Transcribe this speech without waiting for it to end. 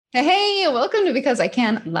Hey, welcome to Because I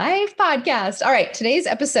Can Live podcast. All right, today's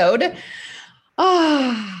episode.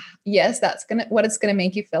 Yes, that's what it's gonna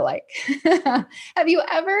make you feel like. Have you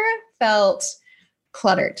ever felt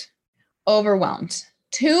cluttered, overwhelmed,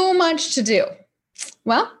 too much to do?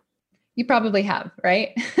 Well, you probably have, right?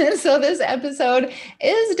 So this episode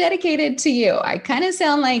is dedicated to you. I kind of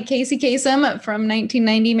sound like Casey Kasem from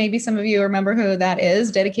 1990. Maybe some of you remember who that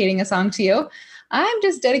is, dedicating a song to you. I'm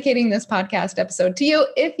just dedicating this podcast episode to you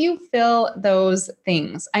if you feel those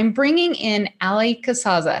things. I'm bringing in Ali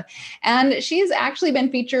Casazza, and she's actually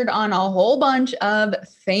been featured on a whole bunch of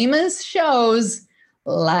famous shows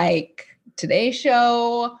like Today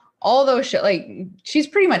Show, all those shows. Like, she's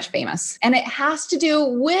pretty much famous, and it has to do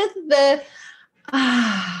with the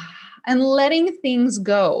and letting things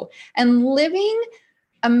go and living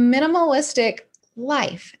a minimalistic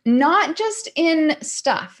life, not just in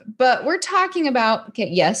stuff, but we're talking about, okay,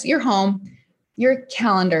 yes, your home, your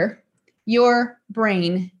calendar, your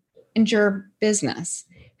brain, and your business.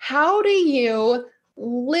 How do you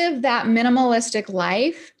live that minimalistic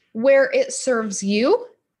life where it serves you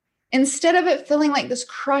instead of it feeling like this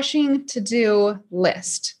crushing to-do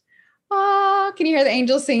list? Oh, can you hear the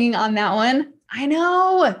angels singing on that one? I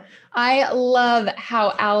know. I love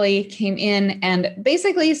how Ali came in and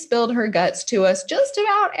basically spilled her guts to us just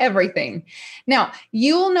about everything. Now,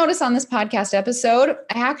 you'll notice on this podcast episode,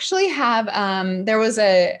 I actually have, there was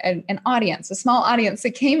an audience, a small audience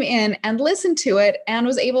that came in and listened to it and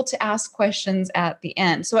was able to ask questions at the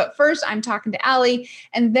end. So at first I'm talking to Ali,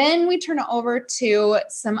 and then we turn it over to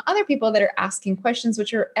some other people that are asking questions,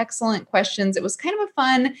 which are excellent questions. It was kind of a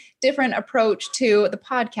fun, different approach to the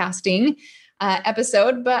podcasting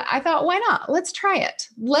episode, but I thought, why not? Let's try it.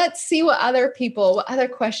 Let's see what other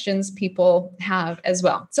questions people have as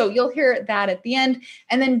well. So you'll hear that at the end.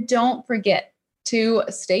 And then don't forget to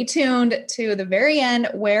stay tuned to the very end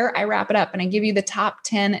where I wrap it up and I give you the top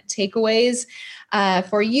 10 takeaways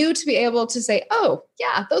for you to be able to say, oh,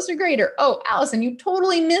 yeah, those are great. Or, oh, Allison, you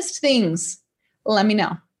totally missed things. Let me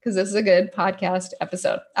know, because this is a good podcast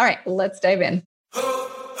episode. All right, let's dive in.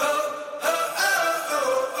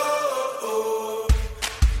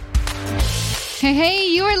 Hey,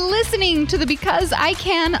 you are listening to the Because I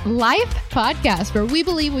Can Life podcast, where we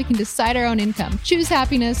believe we can decide our own income, choose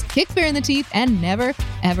happiness, kick fear in the teeth, and never,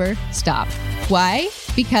 ever stop. Why?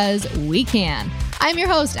 Because we can. I'm your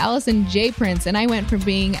host, Allison J. Prince, and I went from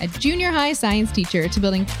being a junior high science teacher to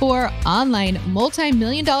building 4 online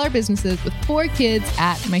multi-million-dollar businesses with 4 kids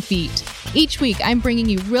at my feet. Each week, I'm bringing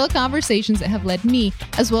you real conversations that have led me,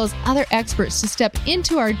 as well as other experts, to step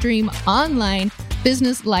into our dream online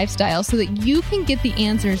business lifestyle so that you can get the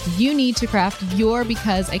answers you need to craft your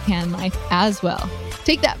Because I Can life as well.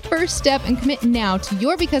 Take that first step and commit now to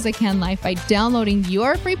your Because I Can life by downloading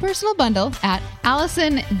your free personal bundle at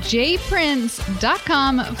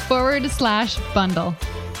AllisonJPrince.com/bundle.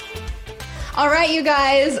 All right, you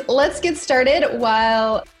guys, let's get started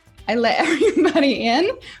while I let everybody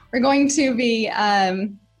in. We're going to be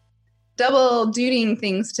double dutying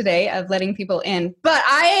things today of letting people in, but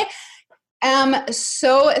I am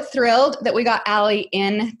so thrilled that we got Ali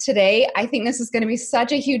in today. I think this is going to be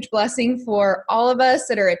such a huge blessing for all of us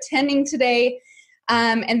that are attending today.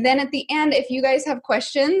 And then at the end, if you guys have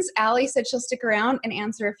questions, Ali said she'll stick around and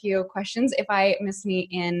answer a few questions if I miss any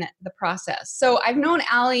in the process. So I've known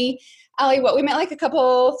Ali, we met like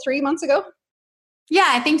 3 months ago? Yeah,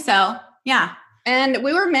 I think so. Yeah. And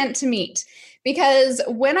we were meant to meet because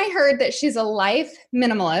when I heard that she's a life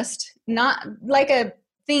minimalist, not like a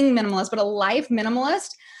thing minimalist, but a life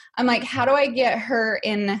minimalist, I'm like, how do I get her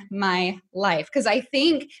in my life? Because I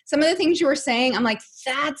think some of the things you were saying, I'm like,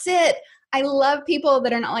 that's it. I love people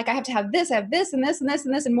that are not like, I have to have this, and this, and this, and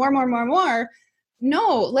this, and more.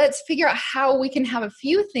 No, let's figure out how we can have a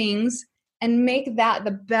few things and make that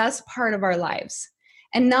the best part of our lives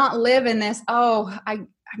and not live in this,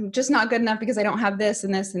 I'm just not good enough because I don't have this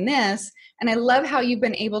and this and this. And I love how you've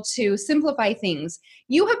been able to simplify things.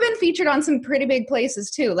 You have been featured on some pretty big places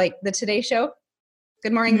too, like the Today Show,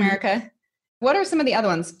 Good Morning America. What are some of the other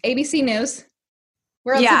ones? ABC News.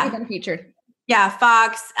 Where else have you been featured? Yeah,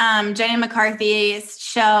 Fox, Jenny McCarthy's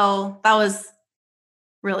show. That was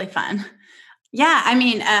really fun. Yeah, I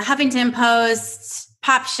mean, Huffington Post,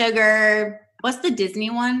 Pop Sugar. What's the Disney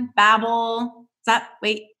one? Babbel. I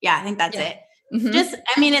think that's it.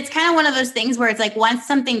 Mm-hmm. It's kind of one of those things where it's like once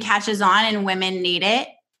something catches on and women need it,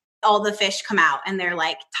 all the fish come out and they're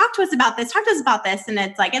like, talk to us about this. And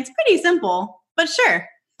it's like, it's pretty simple, but sure.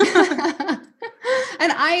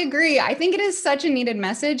 And I agree. I think it is such a needed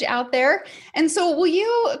message out there. And so will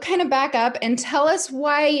you kind of back up and tell us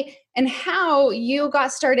why and how you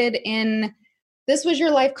got started in this was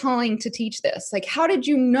your life calling to teach this? Like, how did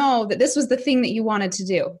you know that this was the thing that you wanted to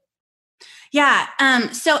do? Yeah.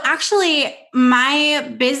 So actually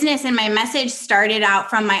my business and my message started out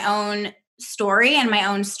from my own story and my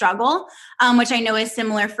own struggle, which I know is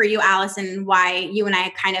similar for you, Allison, and why you and I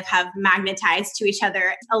kind of have magnetized to each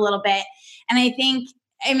other a little bit. And I think,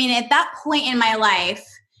 I mean, at that point in my life,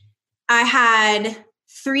 I had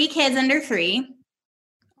 3 kids under 3.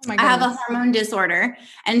 Oh, I have a hormone disorder.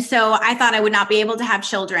 And so I thought I would not be able to have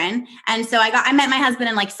children. And so I met my husband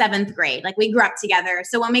in like 7th grade. Like we grew up together.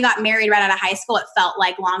 So when we got married right out of high school, it felt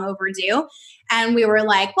like long overdue. And we were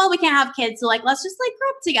like, well, we can't have kids. So like, let's just like grow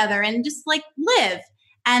up together and just like live.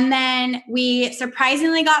 And then we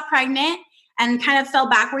surprisingly got pregnant and kind of fell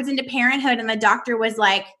backwards into parenthood. And the doctor was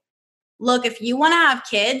like, look, if you want to have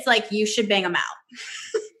kids, like you should bang them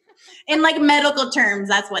out. In like medical terms,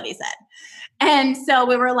 that's what he said. And so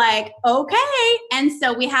we were like, okay. And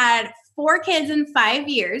so we had 4 kids in 5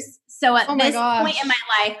 years. So at this point in my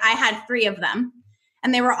life, I had 3 of them.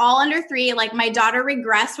 And they were all under 3. Like my daughter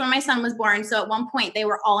regressed when my son was born. So at one point, they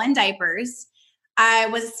were all in diapers. I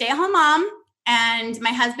was a stay-at-home mom. And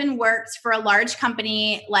my husband worked for a large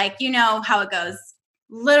company. Like, you know how it goes.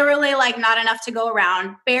 Literally like not enough to go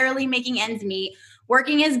around. Barely making ends meet.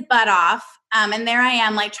 Working his butt off. And there I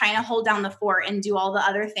am like trying to hold down the fort and do all the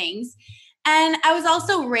other things. And I was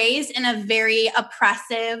also raised in a very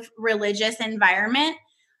oppressive religious environment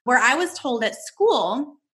where I was told at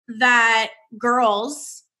school that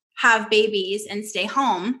girls have babies and stay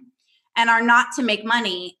home and are not to make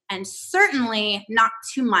money, and certainly not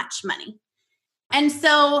too much money. And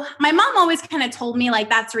so my mom always kind of told me like,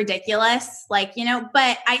 that's ridiculous. Like, you know,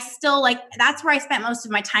 but I still like, that's where I spent most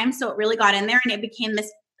of my time. So it really got in there and it became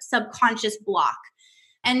this subconscious block.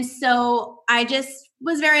 And so I just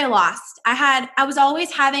was very lost. I was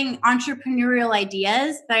always having entrepreneurial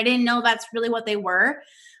ideas, but I didn't know that's really what they were.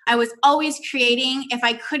 I was always creating. If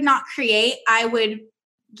I could not create, I would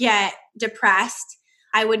get depressed.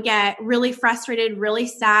 I would get really frustrated, really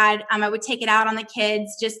sad. I would take it out on the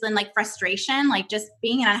kids just in like frustration, like just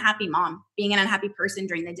being an unhappy mom, being an unhappy person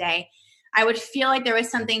during the day. I would feel like there was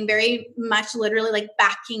something very much literally like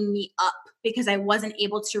backing me up because I wasn't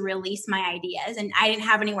able to release my ideas and I didn't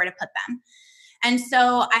have anywhere to put them. And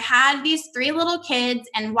so I had these 3 little kids.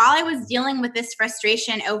 And while I was dealing with this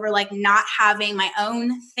frustration over like not having my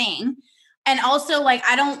own thing, and also like,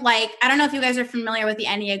 I don't know if you guys are familiar with the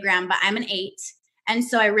Enneagram, but I'm an 8. And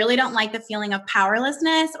so I really don't like the feeling of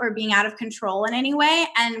powerlessness or being out of control in any way.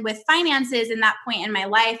 And with finances in that point in my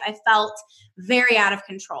life, I felt very out of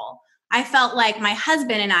control. I felt like my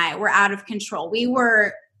husband and I were out of control. We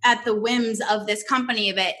were at the whims of this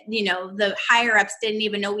company that, you know, the higher ups didn't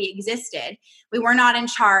even know we existed. We were not in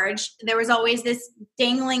charge. There was always this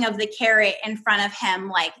dangling of the carrot in front of him,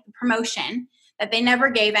 like promotion that they never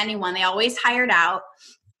gave anyone. They always hired out.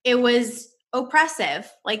 It was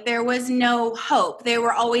oppressive. Like there was no hope. They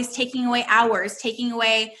were always taking away hours, taking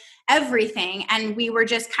away everything. And we were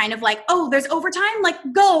just kind of like, oh, there's overtime. Like,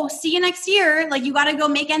 go, see you next year. Like, you got to go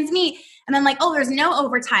make ends meet. And then like, oh, there's no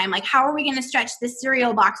overtime. Like, how are we going to stretch this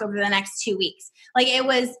cereal box over the next 2 weeks? Like, it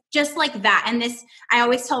was just like that. And this, I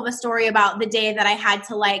always tell the story about the day that I had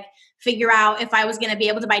to like figure out if I was going to be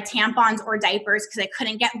able to buy tampons or diapers because I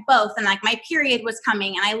couldn't get both. And like my period was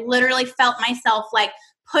coming and I literally felt myself like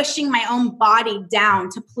pushing my own body down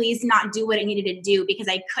to please not do what I needed to do because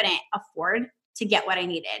I couldn't afford to get what I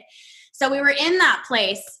needed. So we were in that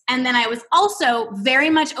place. And then I was also very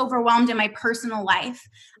much overwhelmed in my personal life.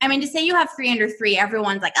 I mean, to say you have 3 under 3,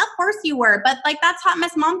 everyone's like, of course you were. But like, that's hot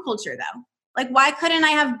mess mom culture though. Like, why couldn't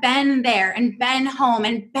I have been there and been home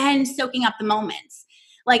and been soaking up the moments?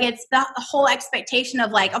 Like, it's the whole expectation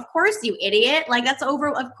of like, of course you idiot. Like, that's over.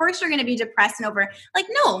 Of course you're going to be depressed and over. Like,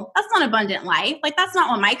 no, that's not abundant life. Like, that's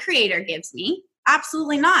not what my creator gives me.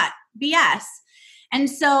 Absolutely not. BS. And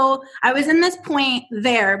so I was in this point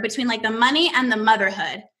there between like the money and the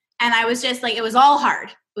motherhood. And I was just like, it was all hard.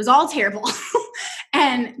 It was all terrible.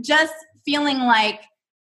 And just feeling like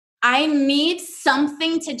I need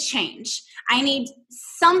something to change. I need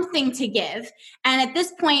something to give. And at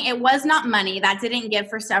this point, it was not money. That didn't give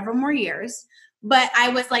for several more years. But I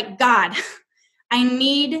was like, God, I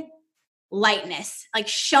need lightness. Like,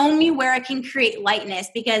 show me where I can create lightness,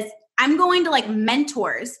 because I'm going to like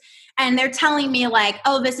mentors and they're telling me like,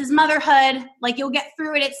 oh, this is motherhood. Like, you'll get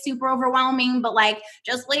through it. It's super overwhelming, but like,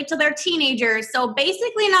 just wait till they're teenagers. So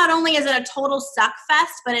basically, not only is it a total suck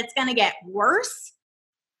fest, but it's going to get worse.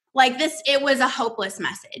 Like this, it was a hopeless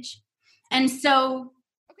message. And so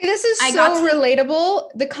this is so relatable.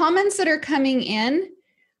 The comments that are coming in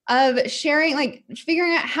of sharing, like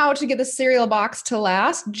figuring out how to get the cereal box to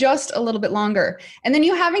last just a little bit longer. And then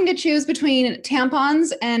you having to choose between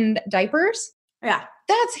tampons and diapers. Yeah.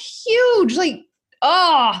 That's huge. Like,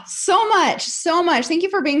 oh, so much, so much. Thank you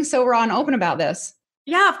for being so raw and open about this.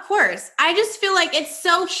 Yeah, of course. I just feel like it's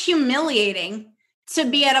so humiliating to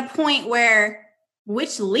be at a point where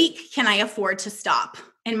which leak can I afford to stop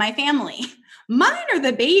in my family? Mine or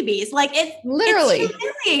the babies? Like it's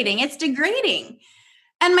humiliating. It's degrading.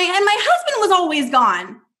 And my husband was always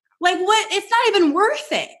gone. Like what? It's not even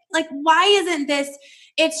worth it. Like why isn't this?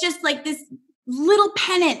 It's just like this little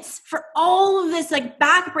penance for all of this like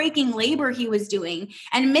backbreaking labor he was doing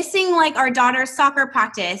and missing like our daughter's soccer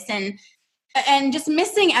practice and just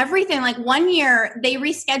missing everything. Like one year they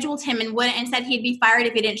rescheduled him and said he'd be fired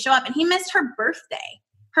if he didn't show up. And he missed her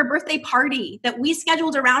birthday party that we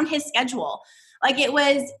scheduled around his schedule. Like it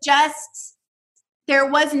was just, there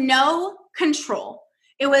was no control.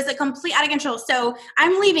 It was a complete out of control. So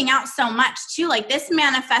I'm leaving out so much too. Like this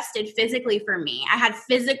manifested physically for me. I had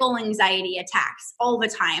physical anxiety attacks all the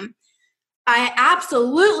time. I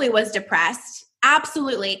absolutely was depressed.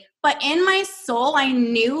 Absolutely. But in my soul, I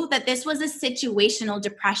knew that this was a situational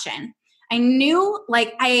depression. I knew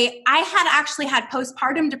like I had actually had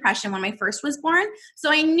postpartum depression when my first was born. So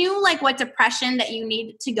I knew like what depression that you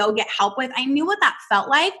need to go get help with. I knew what that felt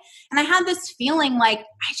like. And I had this feeling like,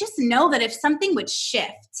 I just know that if something would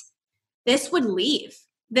shift, this would leave.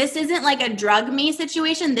 This isn't like a drug me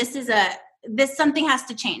situation. This something has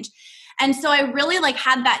to change. And so I really like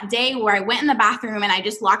had that day where I went in the bathroom and I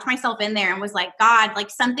just locked myself in there and was like, God, like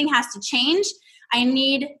something has to change. I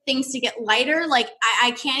need things to get lighter. Like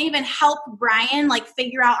I can't even help Brian like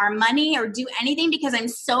figure out our money or do anything because I'm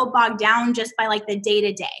so bogged down just by like the day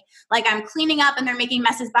to day. Like I'm cleaning up and they're making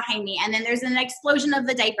messes behind me. And then there's an explosion of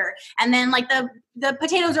the diaper. And then like the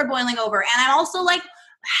potatoes are boiling over. And I'm also like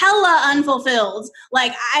hella unfulfilled.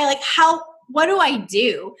 Like what do I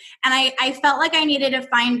do? And I felt like I needed to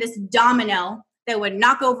find this domino that would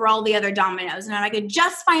knock over all the other dominoes. And if I could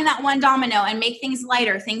just find that one domino and make things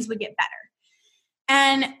lighter, things would get better.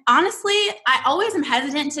 And honestly, I always am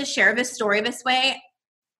hesitant to share this story this way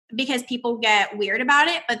because people get weird about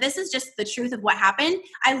it, but this is just the truth of what happened.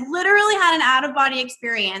 I literally had an out-of-body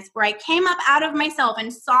experience where I came up out of myself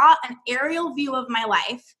and saw an aerial view of my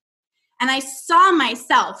life. And I saw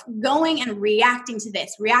myself going and reacting to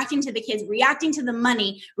this, reacting to the kids, reacting to the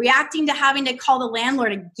money, reacting to having to call the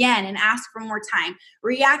landlord again and ask for more time,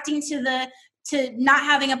 reacting to not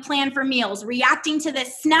having a plan for meals, reacting to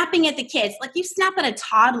this, snapping at the kids. Like you snap at a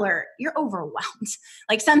toddler, you're overwhelmed.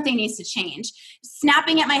 Like something needs to change.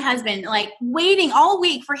 Snapping at my husband, like waiting all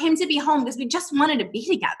week for him to be home because we just wanted to be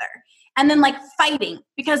together. And then like fighting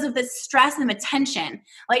because of the stress and the tension,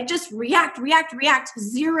 like just react,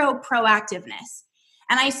 zero proactiveness.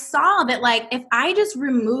 And I saw that like, if I just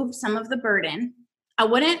removed some of the burden, I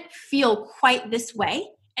wouldn't feel quite this way.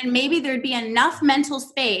 And maybe there'd be enough mental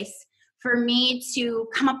space for me to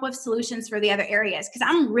come up with solutions for the other areas. Cause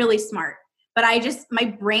I'm really smart, but my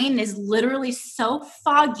brain is literally so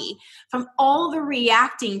foggy from all the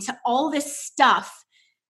reacting to all this stuff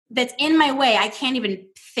that's in my way. I can't even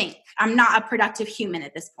think. I'm not a productive human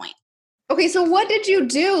at this point. Okay, so what did you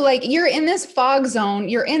do? Like you're in this fog zone,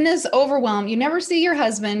 you're in this overwhelm, you never see your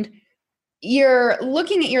husband, you're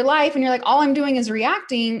looking at your life and you're like, all I'm doing is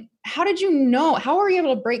reacting. How did you know? How were you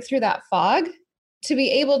able to break through that fog to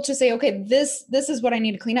be able to say, okay, this is what I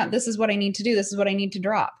need to clean up. This is what I need to do. This is what I need to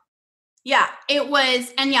drop. Yeah, it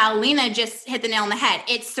was. And yeah, Lena just hit the nail on the head.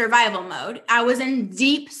 It's survival mode. I was in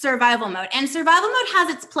deep survival mode, and survival mode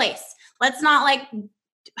has its place. Let's not like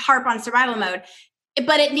harp on survival mode,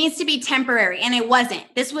 but it needs to be temporary. And it wasn't.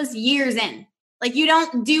 This was years in. Like you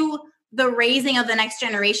don't do the raising of the next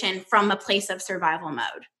generation from a place of survival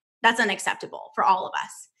mode. That's unacceptable for all of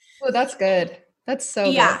us. Oh, that's good. That's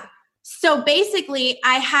so good. So basically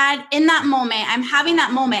I had in that moment, I'm having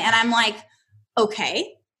that moment and I'm like,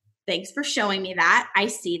 okay, thanks for showing me that. I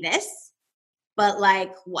see this, but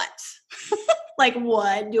like what? Like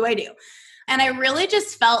what do I do? And I really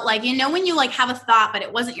just felt like, you know, when you like have a thought, but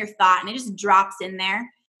it wasn't your thought and it just drops in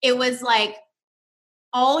there. It was like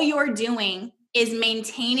all you're doing is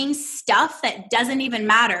maintaining stuff that doesn't even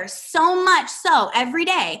matter so much so every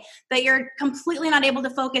day that you're completely not able to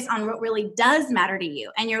focus on what really does matter to you.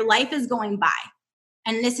 And your life is going by.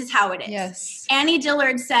 And this is how it is. Yes. Annie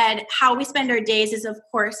Dillard said, how we spend our days is, of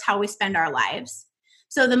course, how we spend our lives.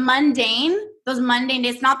 So the mundane, those mundane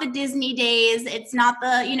days, not the Disney days. It's not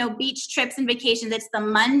the, you know, beach trips and vacations. It's the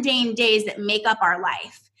mundane days that make up our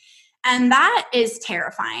life. And that is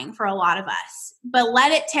terrifying for a lot of us. But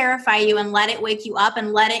let it terrify you and let it wake you up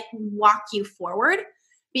and let it walk you forward.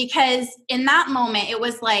 because in that moment it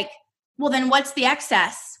was like, well, then what's the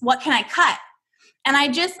excess? What can I cut? And I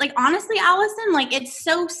just like, honestly, Allison, like it's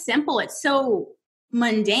so simple. It's so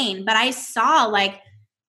mundane, but I saw like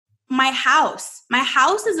my house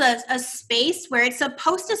is a space where it's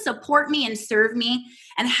supposed to support me and serve me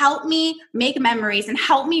and help me make memories and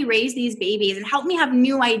help me raise these babies and help me have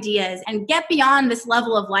new ideas and get beyond this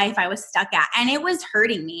level of life I was stuck at. And it was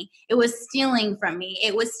hurting me. It was stealing from me.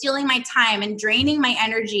 It was stealing my time and draining my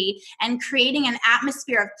energy and creating an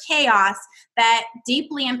atmosphere of chaos that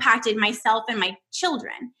deeply impacted myself and my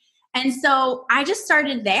children. And so I just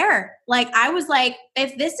started there. Like, I was like,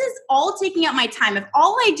 if this is all taking up my time, if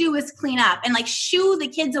all I do is clean up and like shoo the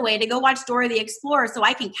kids away to go watch Dora the Explorer so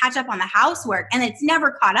I can catch up on the housework and it's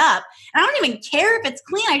never caught up, and I don't even care if it's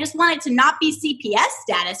clean, I just want it to not be CPS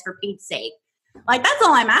status for Pete's sake. Like, that's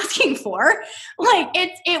all I'm asking for. Like,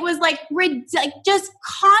 it was like just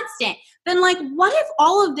constant. Then like, what if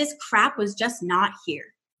all of this crap was just not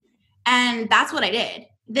here? And that's what I did.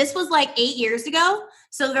 This was like 8 years ago.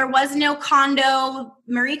 So there was no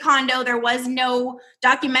Marie Kondo. There was no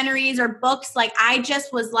documentaries or books. Like, I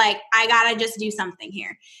just was like, I gotta just do something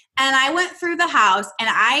here. And I went through the house and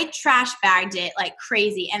I trash bagged it like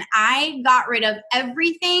crazy. And I got rid of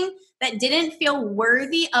everything that didn't feel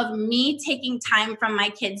worthy of me taking time from my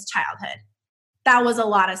kids' childhood. That was a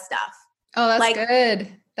lot of stuff. Oh, that's like, good.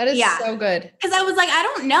 That is so good. Because I was like, I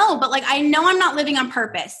don't know, but like, I know I'm not living on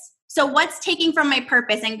purpose. So what's taking from my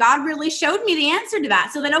purpose? And God really showed me the answer to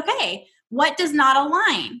that. So then, okay, what does not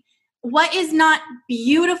align? What is not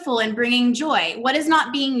beautiful and bringing joy? What is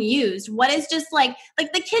not being used? What is just like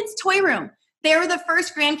the kids' toy room? They were the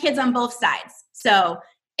first grandkids on both sides. So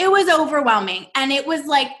it was overwhelming. And it was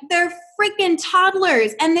like, they're freaking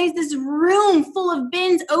toddlers. And there's this room full of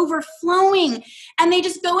bins overflowing. And they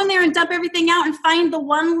just go in there and dump everything out and find the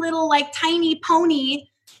one little like tiny pony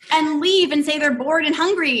and leave and say they're bored and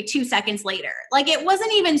hungry 2 seconds later. Like, it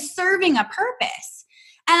wasn't even serving a purpose.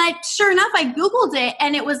 And sure enough, I Googled it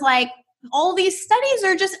and it was like, all these studies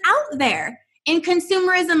are just out there. In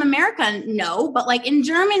Consumerism America, no, but like in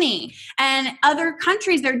Germany and other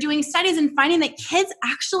countries, they're doing studies and finding that kids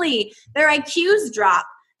actually, their IQs drop.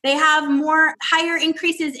 They have higher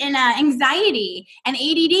increases in anxiety and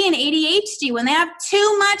ADD and ADHD when they have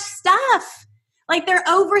too much stuff. Like, they're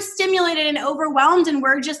overstimulated and overwhelmed, and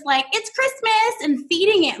we're just like, it's Christmas, and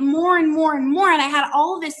feeding it more and more and more. And I had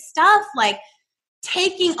all this stuff like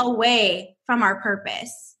taking away from our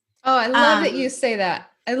purpose. Oh, I love that you say that.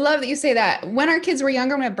 I love that you say that. When our kids were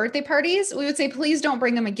younger, when we had birthday parties, we would say, please don't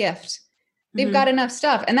bring them a gift. They've got enough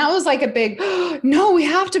stuff. And that was like a big, no, we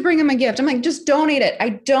have to bring them a gift. I'm like, just donate it. I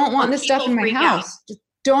don't want this stuff in my house. Just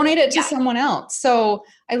donate it to someone else. So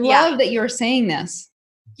I love that you're saying this.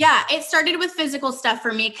 Yeah, it started with physical stuff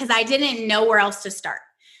for me because I didn't know where else to start.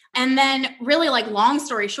 And then really, like, long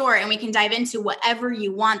story short, and we can dive into whatever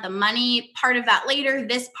you want, the money part of that later,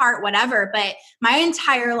 this part, whatever. But my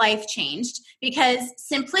entire life changed because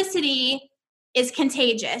simplicity is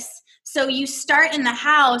contagious. So you start in the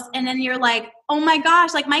house and then you're like, oh my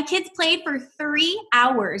gosh, like my kids played for 3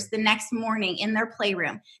 hours the next morning in their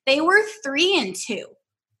playroom. They were 3 and 2.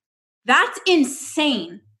 That's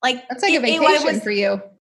insane. Like, that's like a vacation for you.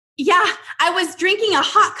 Yeah, I was drinking a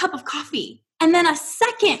hot cup of coffee and then a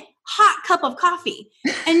second hot cup of coffee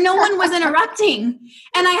and no one was interrupting.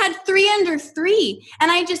 And I had 3 under 3.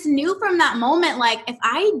 And I just knew from that moment, like, if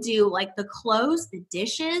I do like the clothes, the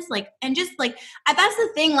dishes, like, and just like, that's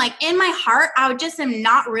the thing, like in my heart, I just am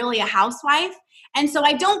not really a housewife. And so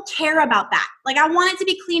I don't care about that. Like, I want it to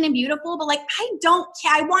be clean and beautiful, but like, I don't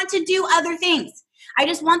care. I want to do other things. I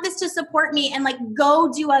just want this to support me and like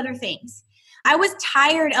go do other things. I was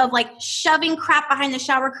tired of like shoving crap behind the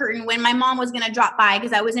shower curtain when my mom was going to drop by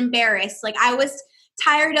because I was embarrassed. Like, I was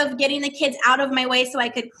tired of getting the kids out of my way so I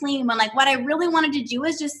could clean when like what I really wanted to do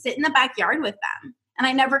was just sit in the backyard with them. And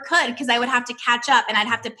I never could because I would have to catch up and I'd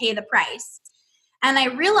have to pay the price. And I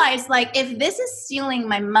realized, like, if this is stealing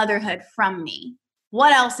my motherhood from me,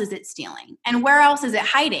 what else is it stealing? And where else is it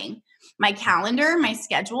hiding? My calendar, my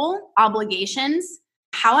schedule, obligations.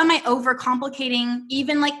 How am I overcomplicating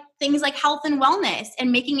even like things like health and wellness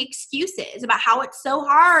and making excuses about how it's so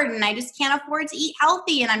hard and I just can't afford to eat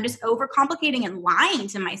healthy and I'm just overcomplicating and lying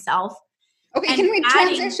to myself. Okay, can we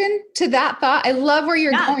transition to that thought? I love where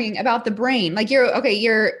you're going about the brain. Like,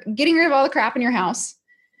 you're getting rid of all the crap in your house,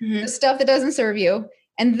 the stuff that doesn't serve you.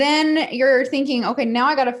 And then you're thinking, okay, now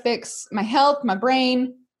I got to fix my health, my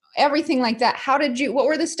brain, everything like that. What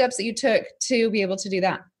were the steps that you took to be able to do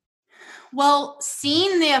that? Well,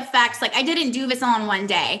 seeing the effects, like I didn't do this all in one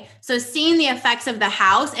day. So seeing the effects of the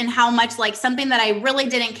house and how much like something that I really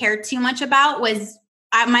didn't care too much about was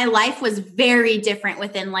my life was very different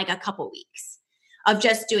within like a couple weeks of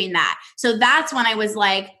just doing that. So that's when I was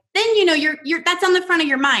like, then, you know, you're that's on the front of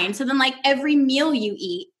your mind. So then like every meal you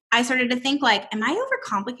eat, I started to think like, am I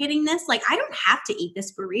overcomplicating this? Like, I don't have to eat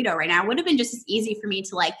this burrito right now. It would have been just as easy for me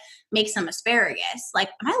to like make some asparagus. Like,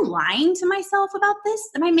 am I lying to myself about this?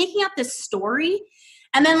 Am I making up this story?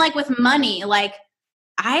 And then like with money, like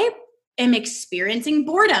I am experiencing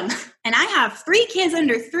boredom and I have 3 kids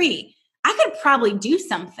under 3. I could probably do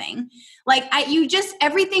something. Like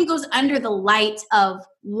everything goes under the light of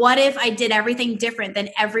what if I did everything different than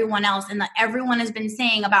everyone else, and that everyone has been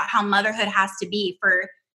saying about how motherhood has to be for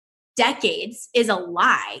decades is a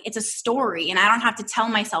lie. It's a story, and I don't have to tell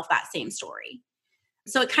myself that same story.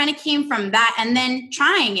 So it kind of came from that, and then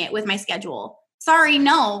trying it with my schedule. Sorry,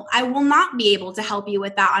 no, I will not be able to help you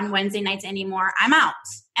with that on Wednesday nights anymore. I'm out.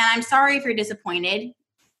 And I'm sorry if you're disappointed.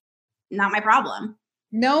 Not my problem.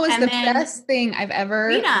 No is the best thing I've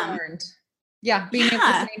ever learned. Yeah, being able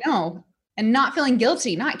to say no and not feeling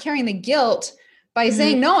guilty, not carrying the guilt by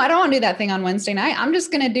saying, no, I don't want to do that thing on Wednesday night. I'm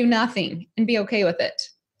just going to do nothing and be okay with it.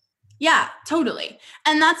 Yeah, totally.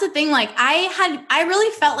 And that's the thing. Like I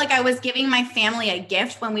really felt like I was giving my family a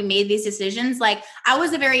gift when we made these decisions. Like I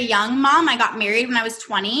was a very young mom. I got married when I was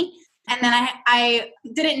 20. And then I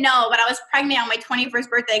didn't know, but I was pregnant on my 21st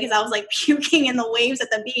birthday because I was like puking in the waves at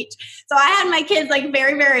the beach. So I had my kids like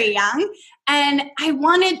very, very young. And I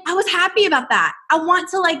was happy about that. I want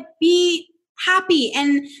to like be happy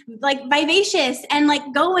and like vivacious and like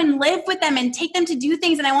go and live with them and take them to do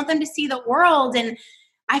things. And I want them to see the world. And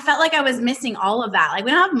I felt like I was missing all of that. Like,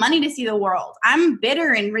 we don't have money to see the world. I'm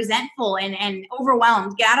bitter and resentful and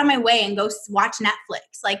overwhelmed. Get out of my way and go watch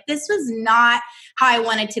Netflix. Like, this was not how I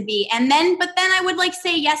wanted to be. But then I would like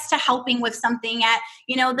say yes to helping with something at,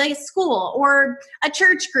 you know, the school or a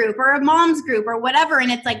church group or a mom's group or whatever. And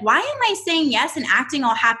it's like, why am I saying yes and acting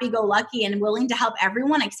all happy-go-lucky and willing to help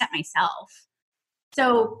everyone except myself?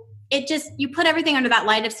 So you put everything under that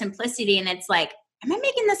light of simplicity, and it's like, am I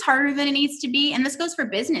making this harder than it needs to be? And this goes for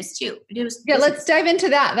business too. Let's dive into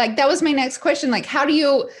that. Like, that was my next question. Like, how do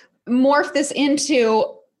you morph this into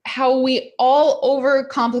how we all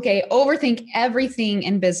overthink everything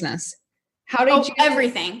in business? How did you?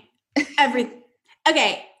 Everything.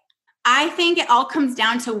 Okay. I think it all comes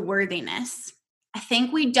down to worthiness. I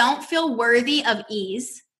think we don't feel worthy of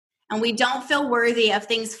ease. And we don't feel worthy of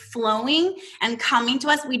things flowing and coming to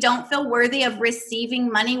us. We don't feel worthy of receiving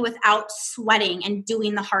money without sweating and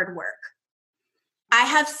doing the hard work. I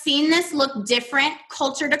have seen this look different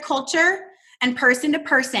culture to culture and person to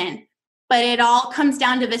person, but it all comes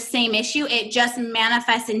down to the same issue. It just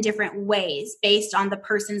manifests in different ways based on the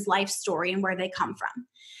person's life story and where they come from.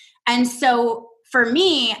 And so for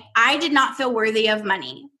me, I did not feel worthy of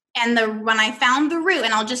money. And when I found the root,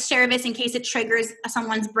 and I'll just share this in case it triggers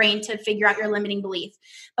someone's brain to figure out your limiting belief.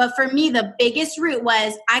 But for me, the biggest root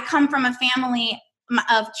was I come from a family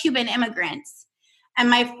of Cuban immigrants. And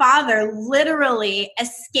my father literally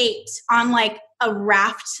escaped on like a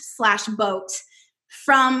raft/boat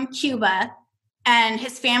from Cuba. And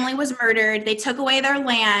his family was murdered. They took away their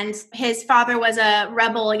land. His father was a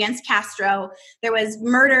rebel against Castro. There was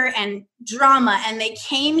murder and drama. And they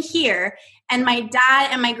came here. And my dad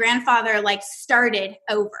and my grandfather like started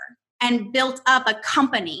over and built up a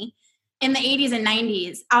company in the 80s and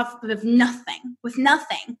 90s with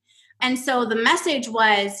nothing. And so the message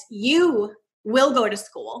was, you will go to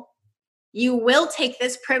school. You will take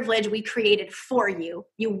this privilege we created for you.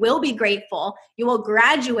 You will be grateful. You will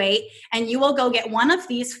graduate, and you will go get one of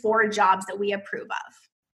these 4 jobs that we approve of.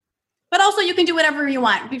 But also you can do whatever you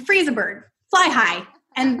want. Be free as a bird, fly high.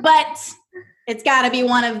 But it's got to be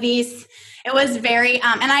one of these. It was very,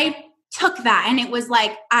 and I took that, and it was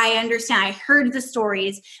like, I understand. I heard the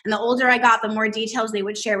stories, and the older I got, the more details they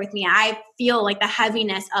would share with me. I feel like the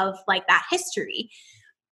heaviness of like that history.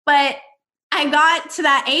 But I got to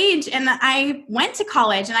that age, and I went to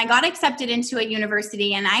college, and I got accepted into a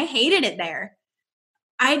university, and I hated it there.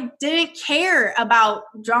 I didn't care about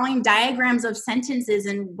drawing diagrams of sentences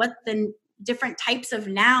and what the different types of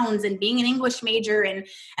nouns and being an English major and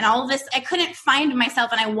all of this. I couldn't find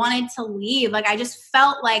myself, and I wanted to leave. Like, I just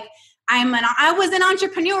felt like I was an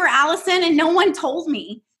entrepreneur, Allison, and no one told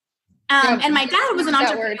me. And my dad was an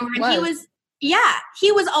entrepreneur, and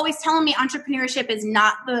he was always telling me entrepreneurship is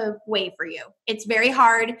not the way for you. It's very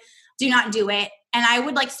hard. Do not do it. And I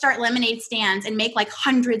would like start lemonade stands and make like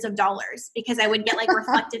hundreds of dollars because I would get like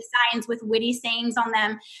reflective signs with witty sayings on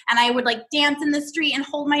them. And I would like dance in the street and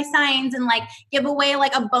hold my signs and like give away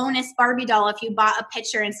like a bonus Barbie doll if you bought a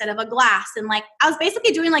pitcher instead of a glass. And like, I was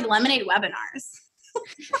basically doing like lemonade webinars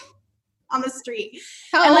on the street.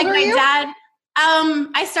 How old were you? Dad,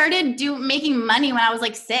 I started making money when I was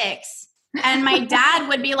like 6. And my dad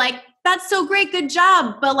would be like, that's so great. Good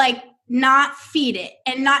job. But like not feed it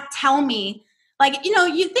and not tell me like,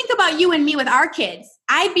 you think about you and me with our kids.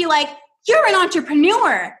 I'd be like, you're an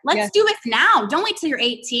entrepreneur. Let's do it now. Don't wait till you're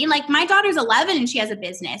 18. Like my daughter's 11 and she has a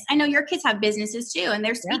business. I know your kids have businesses too, and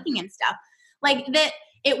they're speaking and stuff like that.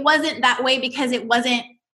 It wasn't that way because it wasn't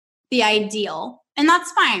the ideal. And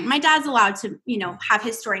that's fine. My dad's allowed to, have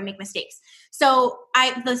his story, make mistakes. So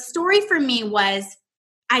the story for me was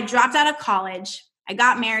I dropped out of college. I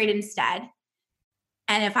got married instead.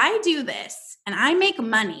 And if I do this and I make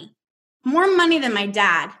money, more money than my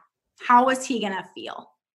dad, how was he going to feel?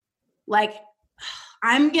 Like,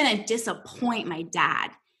 I'm going to disappoint my dad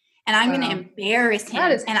and I'm going to embarrass him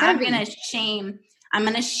and I'm going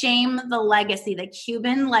to shame the legacy, the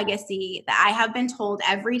Cuban legacy that I have been told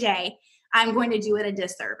every day. I'm going to do it a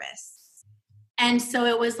disservice. And so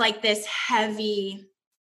it was like this heavy,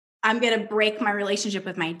 I'm going to break my relationship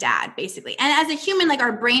with my dad, basically. And as a human, like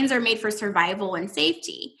our brains are made for survival and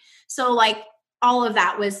safety. So like all of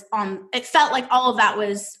that was it felt like all of that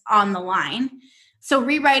was on the line. So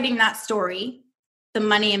rewriting that story, the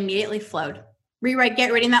money immediately flowed.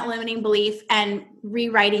 Get rid of that limiting belief and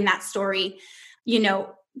rewriting that story,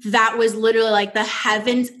 that was literally like the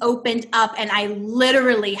heavens opened up and I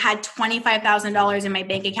literally had $25,000 in my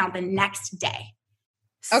bank account the next day.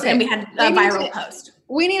 Okay. And we had a viral post.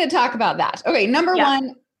 We need to talk about that. Okay. Number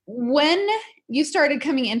one, when you started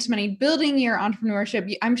coming into money, building your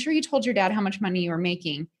entrepreneurship, I'm sure you told your dad how much money you were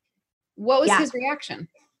making. What was his reaction?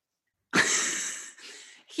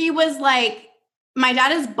 He was like, my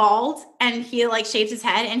dad is bald and he like shaves his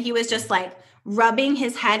head and he was just like rubbing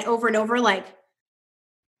his head over and over like,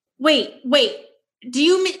 wait,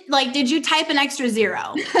 did you type an extra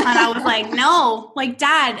 0? And I was like, no, like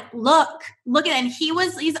dad, look at it. And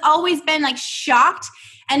he's always been like shocked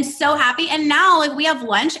and so happy. And now like we have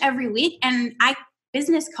lunch every week and I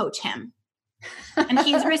business coach him and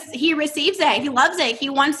he receives it. He loves it. He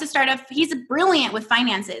wants to he's brilliant with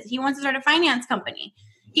finances. He wants to start a finance company.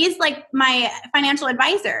 He's like my financial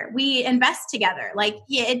advisor. We invest together. Like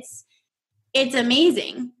it's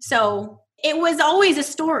amazing. So it was always a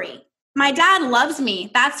story. My dad loves me.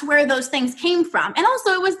 That's where those things came from. And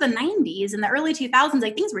also it was the 90s and the early 2000s.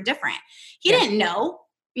 Like things were different. He didn't know,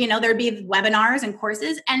 there'd be webinars and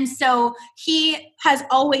courses. And so he has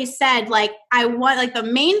always said like, the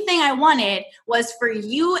main thing I wanted was for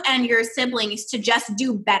you and your siblings to just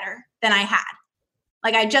do better than I had.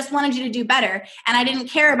 Like, I just wanted you to do better. And I didn't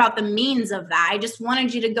care about the means of that. I just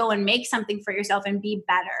wanted you to go and make something for yourself and be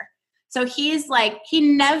better. So he's like, he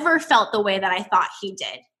never felt the way that I thought he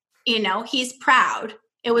did. He's proud.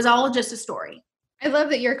 It was all just a story. I love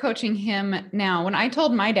that you're coaching him now. When I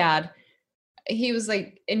told my dad, he was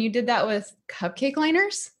like, and you did that with cupcake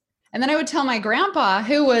liners? And then I would tell my grandpa,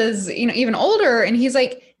 who was, even older, and he's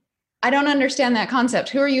like, I don't understand that concept.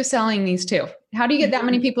 Who are you selling these to? How do you get that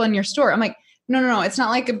many people in your store? I'm like, no. It's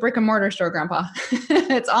not like a brick and mortar store, Grandpa.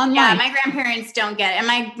 It's online. Yeah, my grandparents don't get it.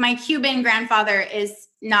 And my Cuban grandfather is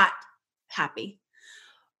not happy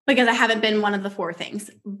because I haven't been one of the 4 things.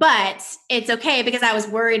 But it's okay because I was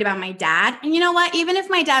worried about my dad. And you know what? Even if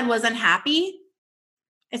my dad wasn't happy,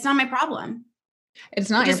 it's not my problem. It's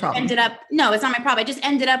not your problem. No, it's not my problem. It just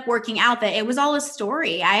ended up working out that it was all a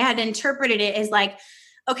story. I had interpreted it as like,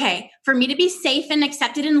 okay, for me to be safe and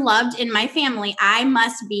accepted and loved in my family, I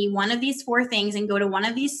must be one of these 4 things and go to one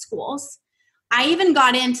of these schools. I even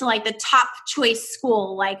got into like the top choice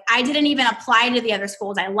school. Like I didn't even apply to the other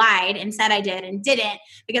schools. I lied and said I did and didn't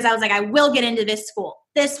because I was like, I will get into this school,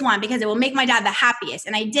 this one, because it will make my dad the happiest.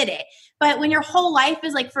 And I did it. But when your whole life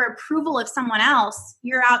is like for approval of someone else,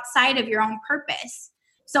 you're outside of your own purpose.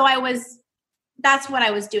 So that's what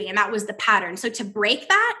I was doing. And that was the pattern. So to break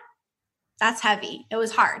that, that's heavy. It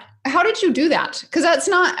was hard. How did you do that? Because that's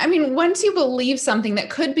not, once you believe something that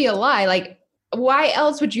could be a lie, like why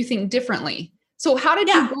else would you think differently? So how did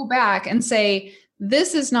you go back and say,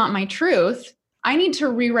 this is not my truth. I need to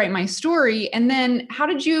rewrite my story. And then how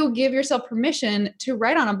did you give yourself permission to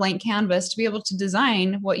write on a blank canvas to be able to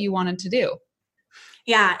design what you wanted to do?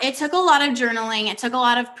 Yeah, it took a lot of journaling. It took a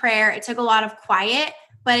lot of prayer. It took a lot of quiet,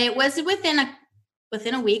 but it was within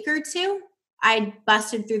a week or 2. I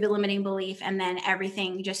busted through the limiting belief and then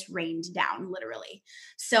everything just rained down literally.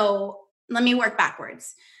 So let me work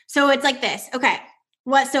backwards. So it's like this. Okay.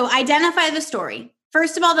 So identify the story.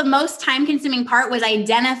 First of all, the most time consuming part was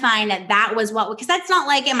identifying that was because that's not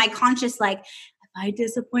like in my conscious, like if I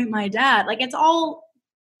disappoint my dad, like it's all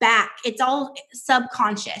back. It's all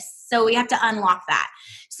subconscious. So we have to unlock that.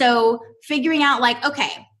 So figuring out like,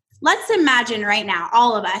 okay, let's imagine right now,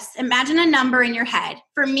 all of us, imagine a number in your head.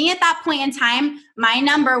 For me at that point in time, my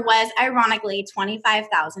number was ironically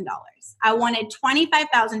 $25,000. I wanted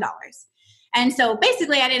 $25,000. And so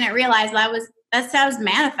basically I didn't realize I was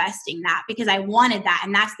manifesting that because I wanted that.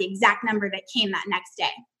 And that's the exact number that came that next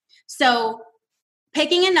day. So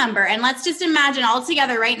picking a number, and let's just imagine all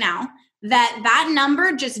together right now that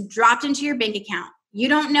number just dropped into your bank account. You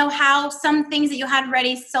don't know how some things that you had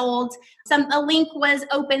already sold, a link was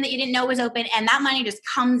open that you didn't know was open, and that money just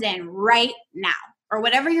comes in right now, or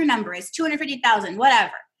whatever your number is, 250,000,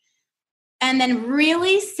 whatever. And then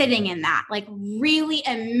really sitting in that, like really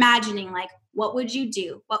imagining, like, what would you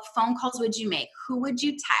do? What phone calls would you make? Who would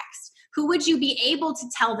you text? Who would you be able to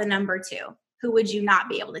tell the number to? Who would you not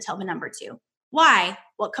be able to tell the number to? Why?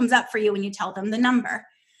 What comes up for you when you tell them the number?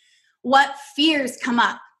 What fears come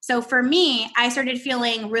up? So for me, I started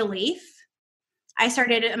feeling relief. I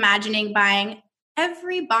started imagining buying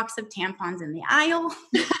every box of tampons in the aisle.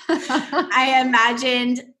 I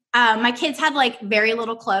imagined my kids had like very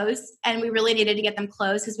little clothes, and we really needed to get them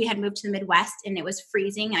clothes because we had moved to the Midwest and it was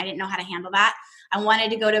freezing and I didn't know how to handle that. I wanted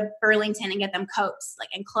to go to Burlington and get them coats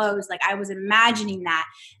and clothes. Like I was imagining that.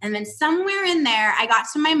 And then somewhere in there, I got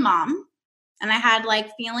to my mom and I had like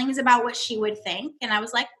feelings about what she would think. And I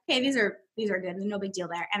was like, okay, these are good. There's no big deal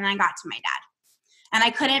there. And then I got to my dad and I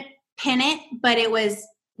couldn't pin it, but it was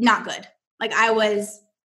not good. Like I was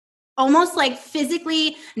almost like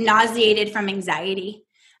physically nauseated from anxiety.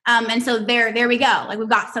 And so there we go. Like we've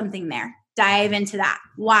got something there. Dive into that.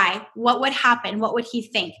 Why? What would happen? What would he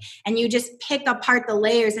think? And you just pick apart the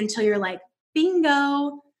layers until you're like,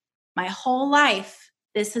 bingo, my whole life,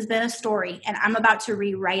 this has been a story and I'm about to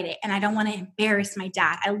rewrite it. And I don't want to embarrass my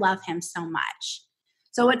dad. I love him so much.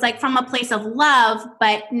 So it's like from a place of love,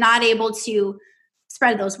 but not able to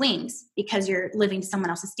spread those wings because you're living to someone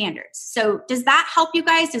else's standards. So does that help you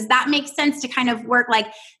guys? Does that make sense to kind of work? Like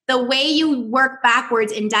the way you work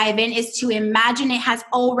backwards and dive in is to imagine it has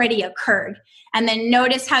already occurred and then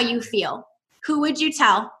notice how you feel. Who would you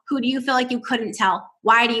tell? Who do you feel like you couldn't tell?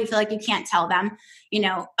 Why do you feel like you can't tell them?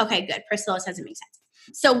 Okay, good. Priscilla says it makes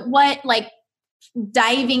sense. So what, like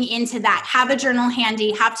diving into that, have a journal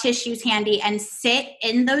handy, have tissues handy, and sit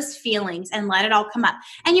in those feelings and let it all come up.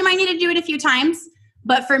 And you might need to do it a few times.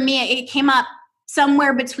 But for me, it came up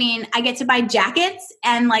somewhere between I get to buy jackets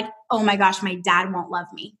and like, oh my gosh, my dad won't love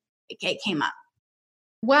me. It came up.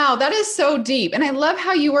 Wow, that is so deep. And I love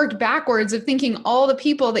how you worked backwards of thinking all the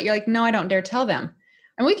people that you're like, no, I don't dare tell them.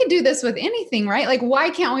 And we can do this with anything, right? Like, why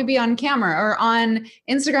can't we be on camera or on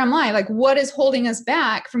Instagram Live? Like, what is holding us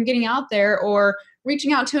back from getting out there or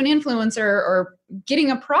reaching out to an influencer or getting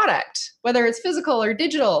a product, whether it's physical or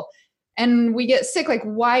digital? And we get sick. Like,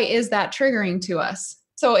 why is that triggering to us?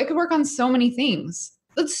 So it could work on so many things.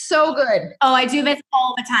 That's so good. Oh, I do this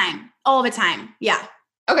all the time. All the time. Yeah.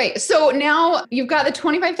 Okay. So now you've got the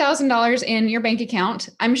 $25,000 in your bank account.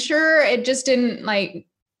 I'm sure it just didn't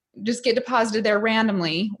just get deposited there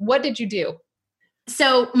randomly. What did you do?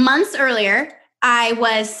 So months earlier, I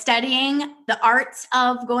was studying the arts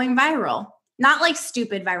of going viral. Not like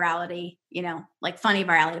stupid virality, like funny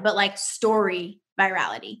virality, but like story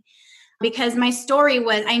virality. Because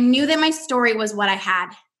I knew that my story was what I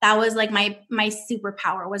had. That was like my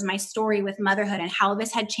superpower was my story with motherhood and how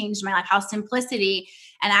this had changed my life, how simplicity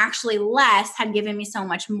and actually less had given me so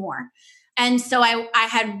much more. And so I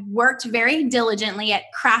had worked very diligently at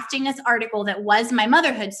crafting this article that was my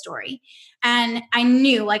motherhood story. And I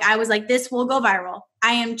knew, I was like, this will go viral.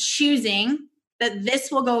 I am choosing that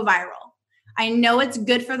this will go viral. I know it's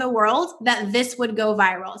good for the world that this would go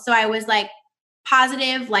viral. So I was like,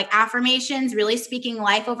 positive, like affirmations, really speaking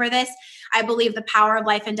life over this. I believe the power of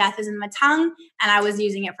life and death is in the tongue, and I was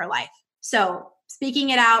using it for life. So speaking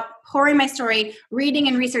it out, pouring my story, reading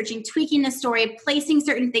and researching, tweaking the story, placing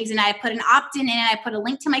certain things in it. I put an opt-in in it. I put a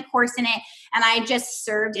link to my course in it, and I just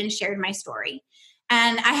served and shared my story.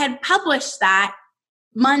 And I had published that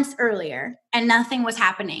months earlier and nothing was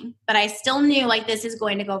happening, but I still knew this is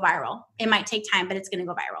going to go viral. It might take time, but it's going to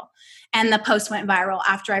go viral. And the post went viral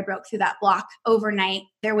after I broke through that block overnight.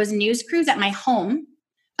 There was news crews at my home.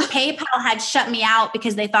 PayPal had shut me out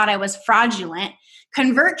because they thought I was fraudulent.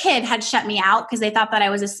 ConvertKit had shut me out because they thought that I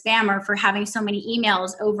was a spammer for having so many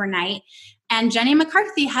emails overnight. And Jenny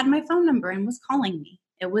McCarthy had my phone number and was calling me.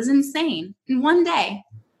 It was insane in one day.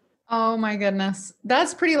 Oh my goodness.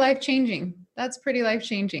 That's pretty life-changing.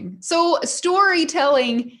 So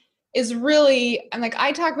storytelling is really,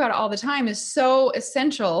 I talk about it all the time, is so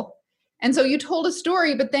essential. And so you told a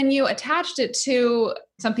story, but then you attached it to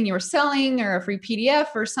something you were selling or a free PDF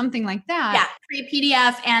or something like that. Yeah, free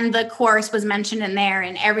PDF, and the course was mentioned in there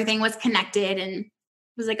and everything was connected and it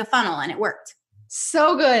was like a funnel and it worked.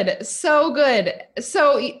 So good. So good.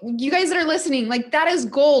 So you guys that are listening, like that is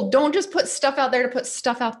gold. Don't just put stuff out there to put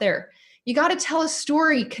stuff out there. You got to tell a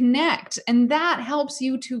story, connect, and that helps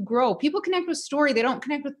you to grow. People connect with story. They don't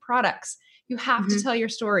connect with products. You have to tell your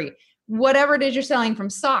story. Whatever it is you're selling,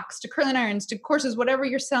 from socks to curling irons to courses, whatever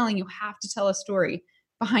you're selling, you have to tell a story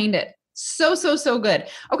behind it. So, so, so good.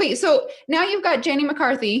 Okay. So now you've got Jenny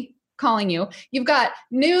McCarthy calling you. You've got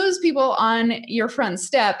news people on your front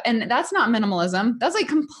step, and that's not minimalism. That's like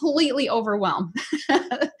completely overwhelmed.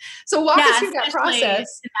 So walk us through that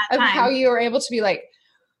process of how you were able to be like,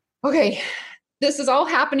 okay, this is all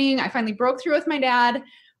happening. I finally broke through with my dad.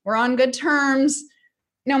 We're on good terms.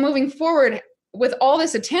 Now moving forward with all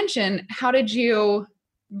this attention, how did you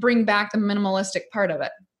bring back the minimalistic part of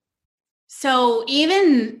it? So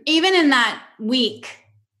even in that week,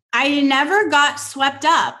 I never got swept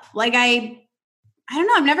up. Like I don't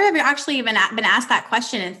know. I've never ever actually even been asked that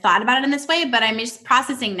question and thought about it in this way, but I'm just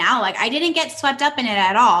processing now. Like I didn't get swept up in it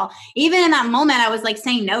at all. Even in that moment, I was like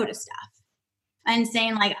saying no to stuff and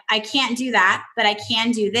saying like, I can't do that, but I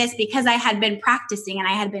can do this, because I had been practicing and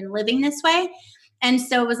I had been living this way. And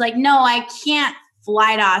so it was like, no, I can't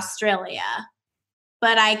fly to Australia,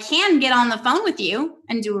 but I can get on the phone with you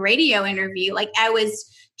and do a radio interview. Like I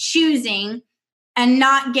was choosing and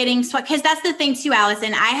not getting swept. Because that's the thing too,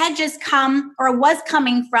 Allison. I had just was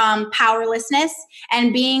coming from powerlessness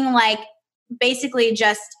and being like, basically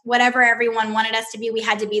just whatever everyone wanted us to be, we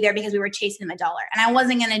had to be there because we were chasing them $1. And I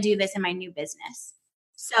wasn't going to do this in my new business.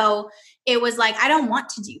 So it was like, I don't want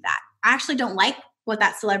to do that. I actually don't like what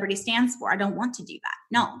that celebrity stands for. I don't want to do that.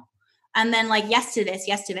 No. And then like, yes to this,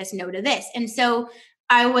 no to this. And so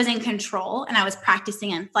I was in control and I was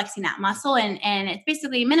practicing and flexing that muscle. And it's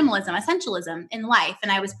basically minimalism, essentialism in life.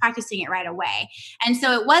 And I was practicing it right away. And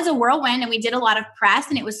so it was a whirlwind, and we did a lot of press,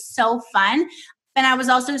 and it was so fun. And I was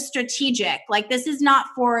also strategic. Like, this is not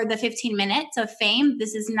for the 15 minutes of fame.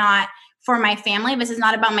 This is not for my family. This is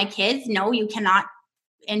not about my kids. No, you cannot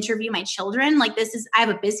interview my children. Like, I have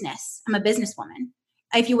a business. I'm a businesswoman.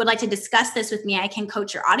 If you would like to discuss this with me, I can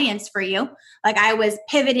coach your audience for you. Like, I was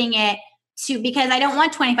pivoting it because I don't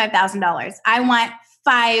want $25,000. I want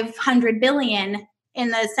 500 billion in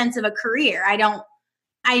the sense of a career.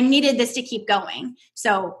 I needed this to keep going.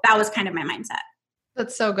 So that was kind of my mindset.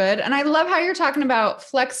 That's so good. And I love how you're talking about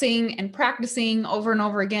flexing and practicing over and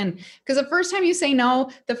over again. Because the first time you say no,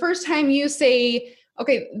 the first time you say,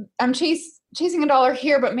 okay, I'm chasing $1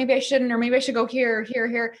 here, but maybe I shouldn't, or maybe I should go here,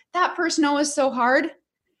 that first no is so hard.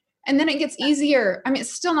 And then it gets easier. I mean,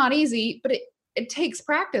 it's still not easy, but it takes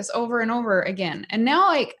practice over and over again. And now,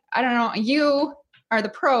 like, I don't know, you are the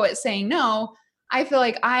pro at saying no. I feel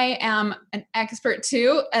like I am an expert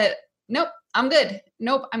too at, nope, I'm good.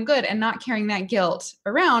 Nope, I'm good. And not carrying that guilt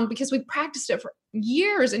around, because we practiced it for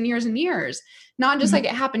years and years and years, not just like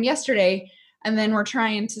it happened yesterday and then we're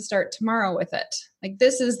trying to start tomorrow with it. Like,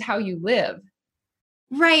 this is how you live.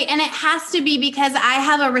 Right. And it has to be, because I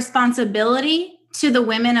have a responsibility to the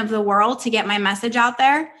women of the world to get my message out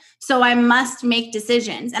there. So I must make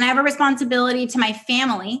decisions. And I have a responsibility to my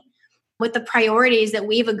family with the priorities that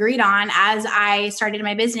we've agreed on as I started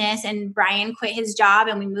my business and Brian quit his job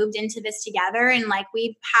and we moved into this together. And like,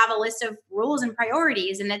 we have a list of rules and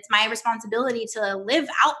priorities, and it's my responsibility to live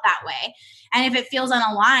out that way. And if it feels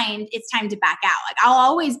unaligned, it's time to back out. Like, I'll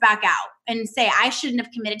always back out and say, I shouldn't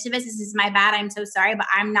have committed to this. This is my bad. I'm so sorry, but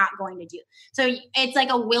I'm not going to do. So it's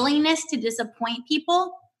like a willingness to disappoint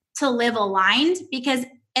people to live aligned, because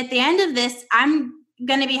at the end of this, I'm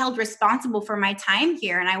going to be held responsible for my time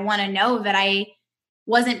here. And I want to know that I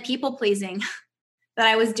wasn't people pleasing, that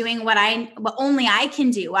I was doing what only I can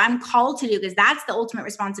do, what I'm called to do, because that's the ultimate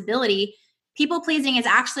responsibility. People pleasing is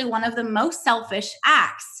actually one of the most selfish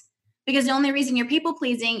acts, because the only reason you're people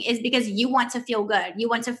pleasing is because you want to feel good. You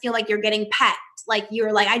want to feel like you're getting pecked. Like,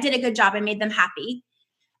 you're like, I did a good job. I made them happy.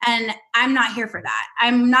 And I'm not here for that.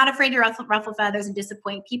 I'm not afraid to ruffle feathers and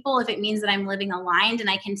disappoint people if it means that I'm living aligned and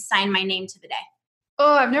I can sign my name to the day.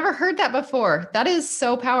 Oh, I've never heard that before. That is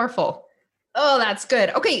so powerful. Oh, that's good.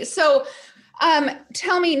 Okay. So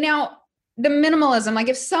tell me now, the minimalism, like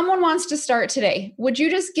if someone wants to start today, would you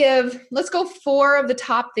just let's go 4 of the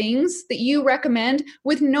top things that you recommend,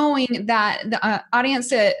 with knowing that the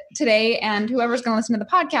audience today and whoever's going to listen to the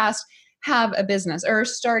podcast have a business or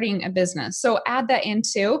starting a business. So add that in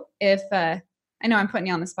too. If I know I'm putting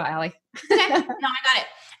you on the spot, Allie. Okay. No, I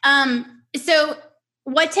got it. So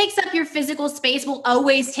what takes up your physical space will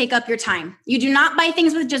always take up your time. You do not buy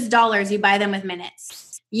things with just dollars. You buy them with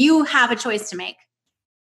minutes. You have a choice to make.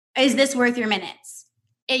 Is this worth your minutes?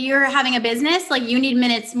 If you're having a business, like, you need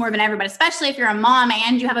minutes more than ever, but especially if you're a mom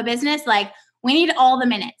and you have a business, like, We need all the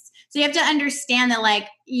minutes. So you have to understand that like,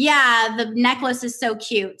 yeah, the necklace is so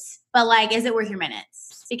cute, but like, is it worth your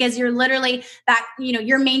minutes? Because you're literally that, you know,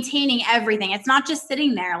 you're maintaining everything. It's not just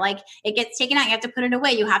sitting there. Like it gets taken out. You have to put it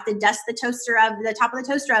away. You have to dust the top of the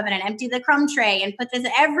toaster oven and empty the crumb tray and put this,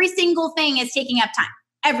 every single thing is taking up time,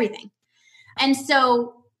 everything. And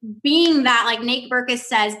so being that, like Nate Berkus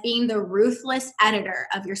says, being the ruthless editor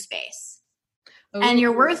of your space. Ooh. And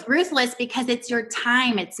you're ruthless because it's your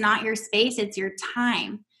time. It's not your space. It's your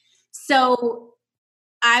time. So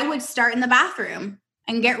I would start in the bathroom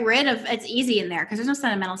and get rid of, it's easy in there because there's no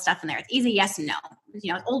sentimental stuff in there. It's easy. Yes and no.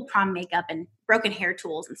 You know, old prom makeup and broken hair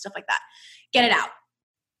tools and stuff like that. Get it out.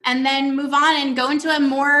 And then move on and go into a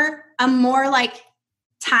more like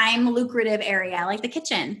time lucrative area, like the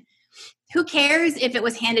kitchen. Who cares if it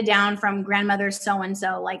was handed down from grandmother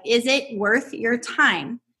so-and-so? Like, is it worth your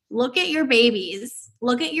time? Look at your babies.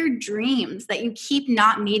 Look at your dreams that you keep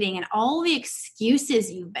not meeting and all the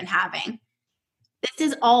excuses you've been having. This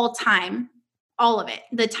is all time, all of it.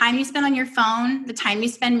 The time you spend on your phone, the time you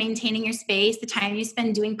spend maintaining your space, the time you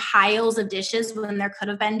spend doing piles of dishes when there could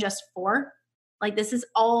have been just 4. Like this is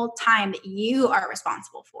all time that you are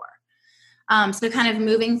responsible for. So kind of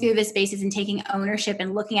moving through the spaces and taking ownership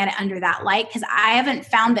and looking at it under that light, because I haven't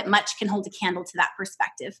found that much can hold a candle to that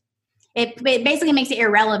perspective. It basically makes it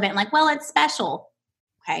irrelevant. Like, well, it's special.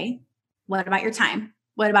 Okay. What about your time?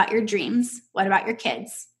 What about your dreams? What about your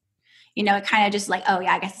kids? You know, it kind of just like, oh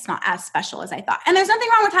yeah, I guess it's not as special as I thought. And there's nothing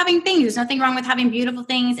wrong with having things. There's nothing wrong with having beautiful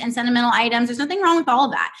things and sentimental items. There's nothing wrong with all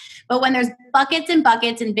of that. But when there's buckets and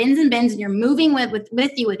buckets and bins and you're moving with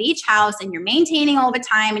you with each house and you're maintaining all the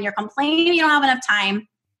time and you're complaining you don't have enough time,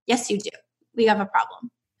 yes, you do. We have a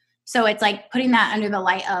problem. So it's like putting that under the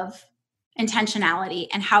light of intentionality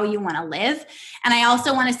and how you want to live. And I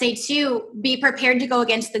also want to say too, be prepared to go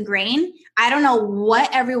against the grain. I don't know what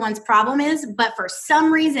everyone's problem is, but for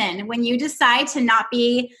some reason, when you decide to not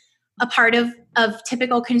be a part of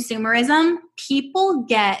typical consumerism, people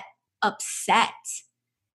get upset.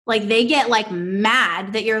 Like they get like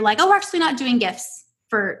mad that you're like, oh, we're actually not doing gifts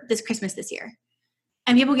for this Christmas this year.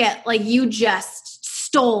 And people get like, you just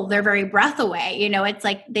stole their very breath away. You know, it's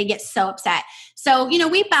like they get so upset. So, you know,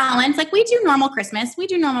 we balance, like we do normal Christmas, we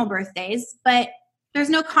do normal birthdays, but there's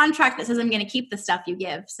no contract that says I'm going to keep the stuff you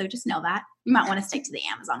give. So just know that. You might want to stick to the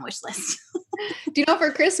Amazon wish list. Do you know, for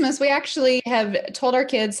Christmas, we actually have told our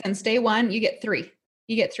kids since day one, you get 3.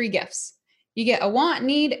 You get 3 gifts. You get a want,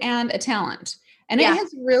 need, and a talent. And it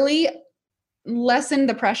has really lessened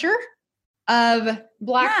the pressure of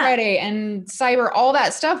Black Friday and cyber, all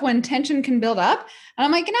that stuff when tension can build up. And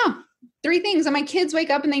I'm like, no, 3 things. And my kids wake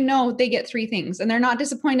up and they know they get 3 things. And they're not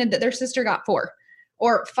disappointed that their sister got 4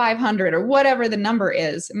 or 500 or whatever the number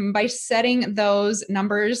is. And by setting those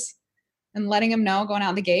numbers and letting them know going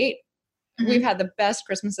out the gate, we've had the best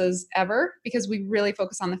Christmases ever because we really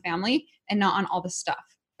focus on the family and not on all the stuff.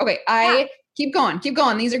 Okay. Keep going.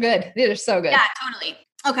 These are good. These are so good. Yeah, totally.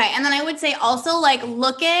 Okay. And then I would say also like,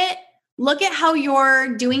 look at how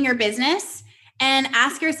you're doing your business and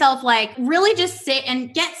ask yourself, like, really just sit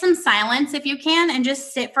and get some silence if you can, and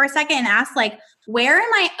just sit for a second and ask, like, where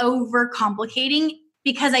am I overcomplicating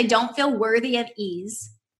because I don't feel worthy of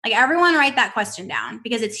ease? Like, everyone write that question down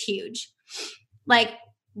because it's huge. Like,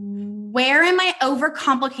 where am I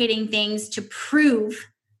overcomplicating things to prove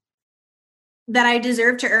that I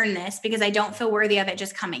deserve to earn this because I don't feel worthy of it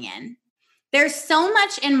just coming in? There's so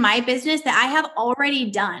much in my business that I have already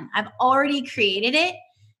done. I've already created it.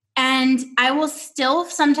 And I will still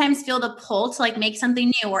sometimes feel the pull to like make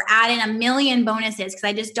something new or add in a million bonuses because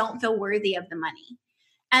I just don't feel worthy of the money.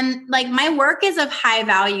 And like my work is of high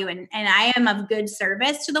value and I am of good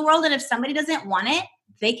service to the world. And if somebody doesn't want it,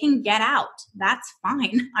 they can get out. That's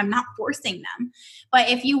fine. I'm not forcing them. But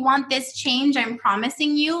if you want this change, I'm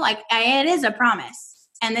promising you, like it is a promise.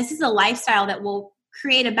 And this is a lifestyle that will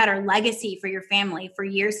create a better legacy for your family for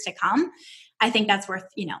years to come. I think that's worth,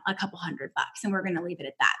 a couple $100 and we're going to leave it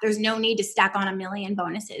at that. There's no need to stack on a million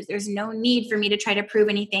bonuses. There's no need for me to try to prove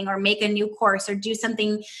anything or make a new course or do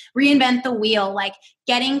something, reinvent the wheel, like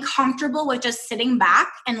getting comfortable with just sitting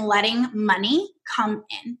back and letting money come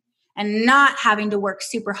in and not having to work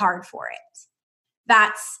super hard for it.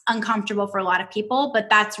 That's uncomfortable for a lot of people, but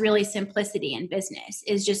that's really simplicity in business,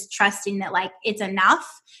 is just trusting that like it's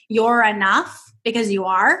enough. You're enough because you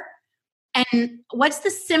are. And what's the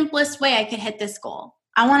simplest way I could hit this goal?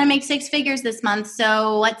 I want to make 6 figures this month.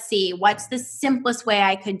 So let's see, what's the simplest way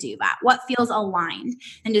I could do that? What feels aligned?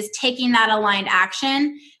 And just taking that aligned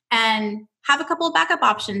action, and have a couple of backup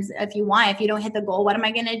options if you want. If you don't hit the goal, what am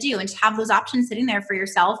I going to do? And just have those options sitting there for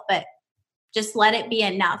yourself. But Just let it be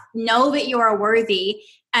enough. Know that you are worthy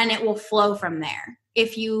and it will flow from there.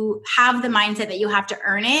 If you have the mindset that you have to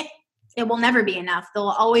earn it, it will never be enough. There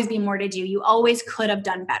will always be more to do. You always could have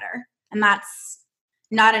done better. And that's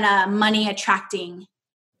not in a money attracting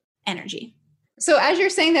energy. So as you're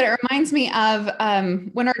saying that, it reminds me of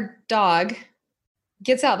when our dog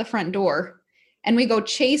gets out the front door and we go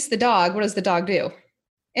chase the dog, what does the dog do?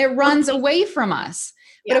 It runs away from us.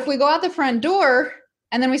 Yeah. But if we go out the front door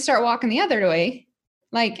and then we start walking the other way,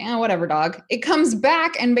 like, whatever, dog, it comes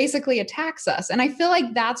back and basically attacks us. And I feel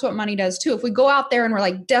like that's what money does too. If we go out there and we're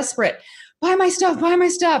like desperate, buy my stuff,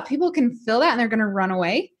 people can feel that and they're going to run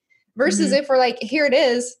away. Versus if we're like, here it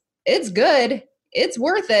is, it's good, it's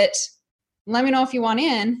worth it, let me know if you want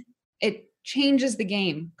in, it changes the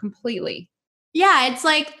game completely. Yeah, it's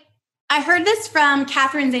like, I heard this from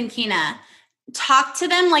Catherine Zankina. Talk to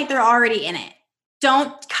them like they're already in it.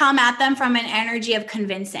 Don't come at them from an energy of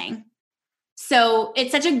convincing. So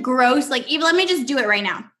it's such a gross, like, even let me just do it right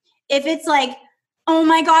now. If it's like, oh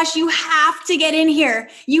my gosh, you have to get in here.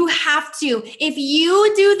 You have to. If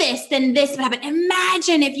you do this, then this would happen.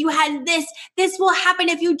 Imagine if you had this will happen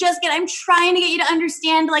if you just I'm trying to get you to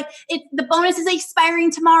understand, like, the bonus is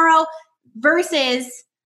expiring tomorrow, versus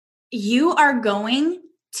you are going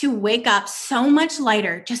to wake up so much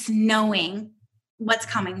lighter just knowing what's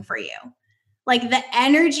coming for you. Like, the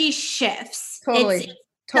energy shifts. Totally.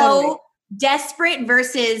 So desperate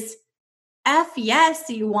versus F yes,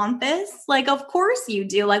 do you want this? Like, of course you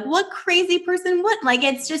do. Like, what crazy person would? Like,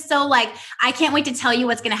 it's just so like, I can't wait to tell you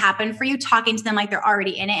what's going to happen for you, talking to them like they're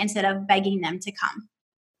already in it instead of begging them to come.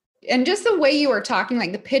 And just the way you were talking,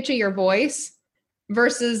 like the pitch of your voice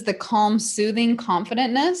versus the calm, soothing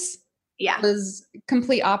confidentness. Yeah. Was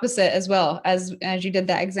complete opposite as well as you did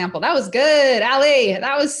that example. That was good, Allie.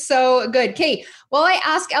 That was so good. Okay. Well, I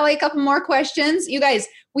ask Allie a couple more questions. You guys,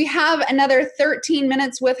 we have another 13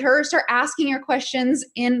 minutes with her. Start asking your questions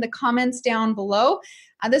in the comments down below.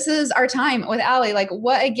 This is our time with Allie. Like,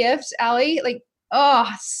 what a gift, Allie. Like, oh,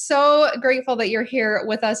 so grateful that you're here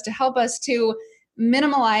with us to help us to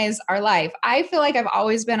minimalize our life. I feel like I've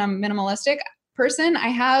always been a minimalistic person.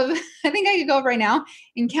 I think I could go up right now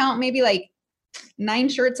and count maybe like 9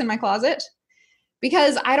 shirts in my closet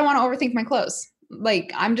because I don't want to overthink my clothes.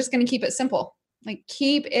 Like, I'm just going to keep it simple. Like,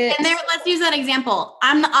 keep it. And there, let's use that example.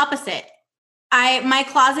 I'm the opposite. My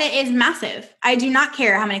closet is massive. I do not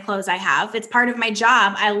care how many clothes I have. It's part of my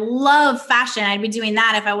job. I love fashion. I'd be doing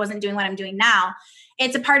that if I wasn't doing what I'm doing now.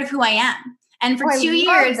 It's a part of who I am. And for 2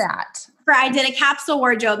 years, I did a capsule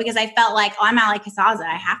wardrobe because I felt like, I'm Allie Casazza.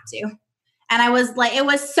 I have to. And I was like, it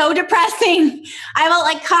was so depressing. I felt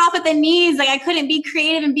like cut off at the knees. Like, I couldn't be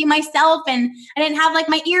creative and be myself. And I didn't have like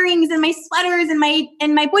my earrings and my sweaters and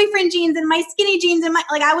my boyfriend jeans and my skinny jeans. And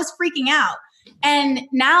I was freaking out. And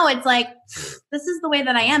now it's like, this is the way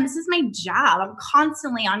that I am. This is my job. I'm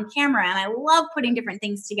constantly on camera and I love putting different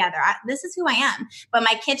things together. This is who I am. But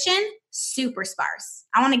my kitchen, super sparse.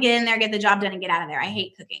 I want to get in there, get the job done and get out of there. I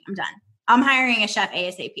hate cooking. I'm done. I'm hiring a chef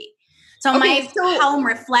ASAP. So my home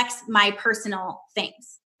reflects my personal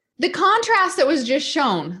things. The contrast that was just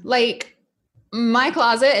shown, like, my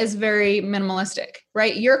closet is very minimalistic,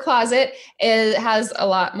 right? Your closet has a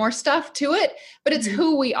lot more stuff to it, but it's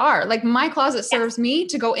who we are. Like, my closet serves me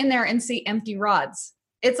to go in there and see empty rods.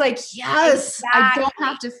 It's like, yes, exactly. I don't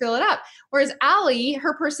have to fill it up. Whereas Allie,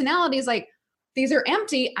 her personality is like, these are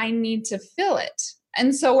empty. I need to fill it.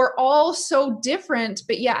 And so we're all so different,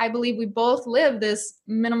 but yeah, I believe we both live this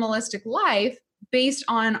minimalistic life based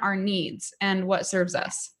on our needs and what serves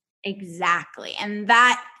us. Exactly. And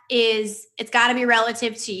that is, it's got to be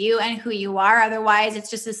relative to you and who you are. Otherwise, it's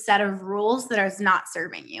just a set of rules that is not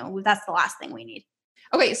serving you. That's the last thing we need.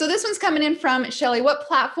 Okay. So this one's coming in from Shelly. What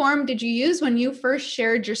platform did you use when you first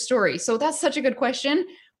shared your story? So that's such a good question.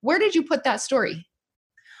 Where did you put that story?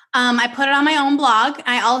 I put it on my own blog.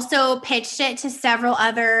 I also pitched it to several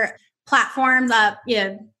other platforms,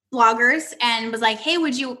 bloggers, and was like, hey,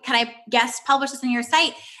 can I guest publish this on your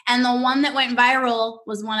site? And the one that went viral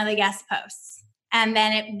was one of the guest posts. And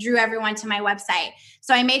then it drew everyone to my website.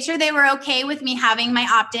 So I made sure they were okay with me having my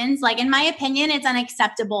opt-ins. Like, in my opinion, it's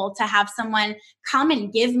unacceptable to have someone come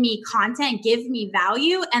and give me content, give me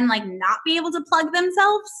value, and like not be able to plug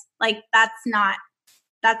themselves. Like, that's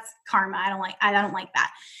karma. I don't like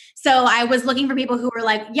that. So I was looking for people who were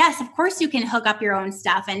like, yes, of course you can hook up your own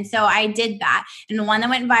stuff. And so I did that. And the one that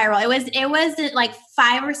went viral, it was like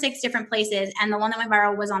 5 or 6 different places. And the one that went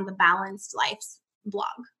viral was on the Balanced Life's blog,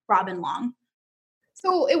 Robin Long.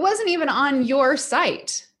 So it wasn't even on your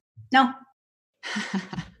site. No.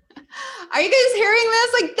 Are you guys hearing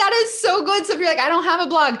this? Like, that is so good. So if you're like, I don't have a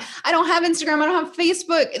blog, I don't have Instagram, I don't have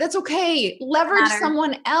Facebook, that's okay. Leverage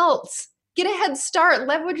someone else. Get a head start.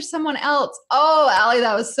 Leverage someone else. Oh, Allie,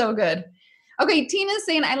 that was so good. Okay, Tina's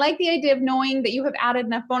saying, I like the idea of knowing that you have added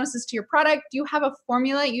enough bonuses to your product. Do you have a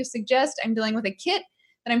formula you suggest? I'm dealing with a kit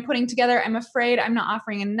that I'm putting together. I'm afraid I'm not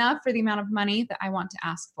offering enough for the amount of money that I want to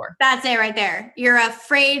ask for. That's it right there. You're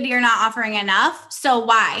afraid you're not offering enough. So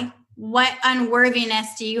why? What unworthiness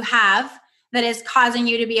do you have that is causing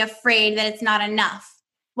you to be afraid that it's not enough?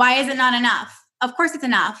 Why is it not enough? Of course it's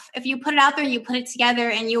enough. If you put it out there, you put it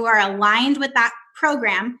together and you are aligned with that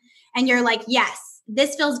program and you're like, yes,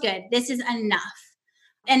 this feels good. This is enough.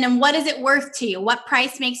 And then what is it worth to you? What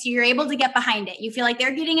price makes you're able to get behind it? You feel like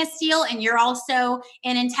they're getting a steal and you're also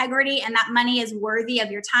in integrity and that money is worthy of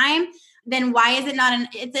your time. Then why is it not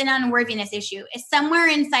it's an unworthiness issue? It's somewhere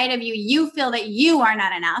inside of you, you feel that you are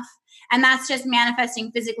not enough. And that's just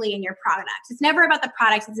manifesting physically in your products. It's never about the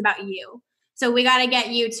products, it's about you. So we got to get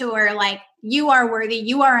you to where like you are worthy,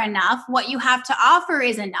 you are enough. What you have to offer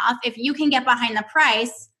is enough. If you can get behind the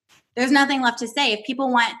price, there's nothing left to say. If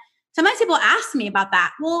people want, sometimes people ask me about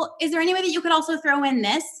that. Well, is there any way that you could also throw in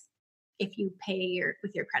this if you pay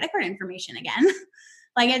with your credit card information again?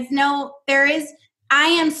 Like I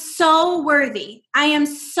am so worthy. I am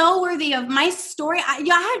so worthy of my story.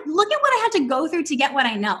 Look at what I had to go through to get what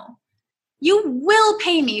I know. You will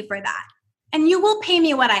pay me for that. And you will pay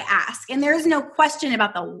me what I ask. And there's no question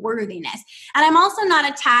about the worthiness. And I'm also not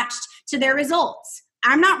attached to their results.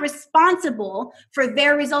 I'm not responsible for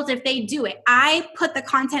their results if they do it. I put the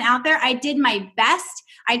content out there. I did my best.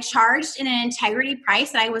 I charged in an integrity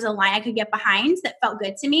price that I was aligned, I could get behind, that felt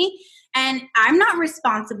good to me. And I'm not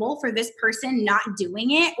responsible for this person not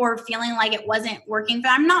doing it or feeling like it wasn't working.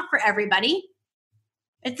 I'm not for everybody.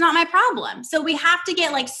 It's not my problem. So we have to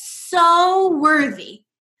get like so worthy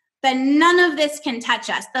that none of this can touch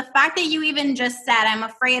us. The fact that you even just said, I'm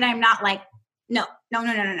afraid I'm not, like, no.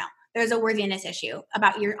 There's a worthiness issue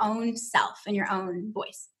about your own self and your own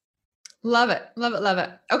voice. Love it. Love it. Love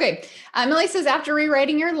it. Okay. Millie says, after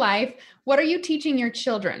rewriting your life, what are you teaching your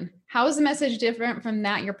children? How is the message different from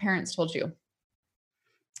that your parents told you?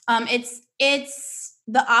 It's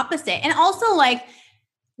the opposite. And also like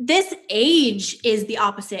this age is the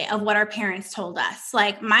opposite of what our parents told us.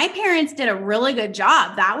 Like my parents did a really good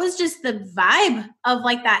job. That was just the vibe of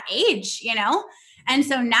like that age, you know? And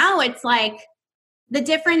so now it's like, the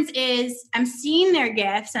difference is I'm seeing their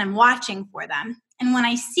gifts and I'm watching for them. And when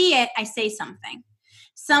I see it, I say something.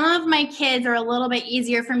 Some of my kids are a little bit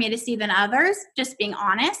easier for me to see than others, just being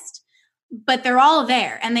honest, but they're all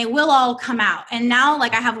there and they will all come out. And now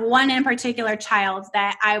like I have one in particular child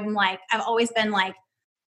that I'm like, I've always been like,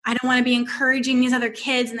 I don't want to be encouraging these other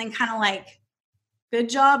kids and then kind of like, good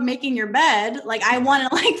job making your bed. Like I want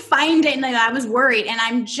to like find it. And like, I was worried. And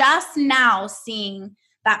I'm just now seeing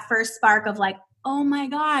that first spark of like, oh my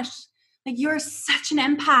gosh, like you're such an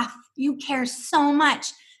empath. You care so much.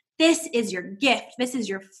 This is your gift. This is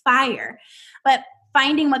your fire. But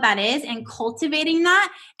finding what that is and cultivating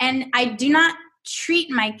that. And I do not treat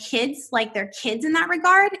my kids like they're kids in that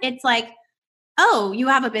regard. It's like, oh, you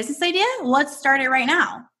have a business idea? Let's start it right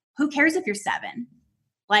now. Who cares if you're 7?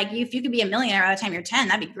 Like if you could be a millionaire by the time you're 10,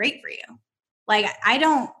 that'd be great for you. Like I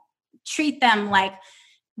don't treat them like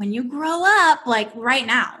when you grow up, like right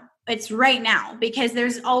now. It's right now because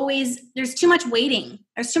there's too much waiting.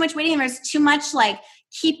 There's too much waiting. There's too much like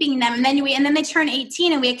keeping them. And then they turn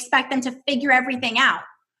 18 and we expect them to figure everything out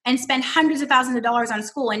and spend hundreds of thousands of dollars on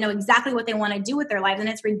school and know exactly what they want to do with their lives. And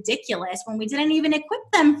it's ridiculous when we didn't even equip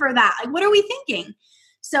them for that. Like, what are we thinking?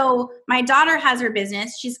 So my daughter has her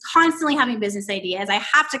business. She's constantly having business ideas. I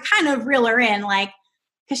have to kind of reel her in, like,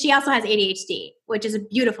 because she also has ADHD, which is a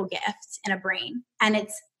beautiful gift in a brain. And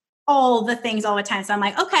it's all the things all the time. So I'm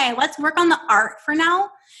like, okay, let's work on the art for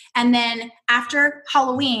now. And then after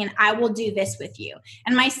Halloween, I will do this with you.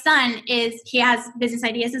 And my son he has business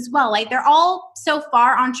ideas as well. Like they're all so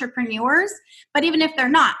far entrepreneurs, but even if they're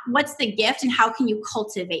not, what's the gift and how can you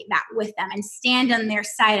cultivate that with them and stand on their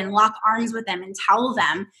side and lock arms with them and tell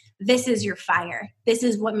them, this is your fire. This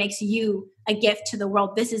is what makes you a gift to the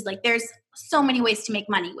world. This is like, there's so many ways to make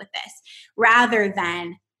money with this rather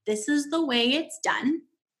than this is the way it's done.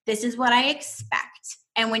 This is what I expect.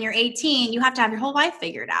 And when you're 18, you have to have your whole life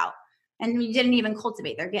figured out. And you didn't even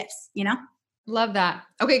cultivate their gifts, you know? Love that.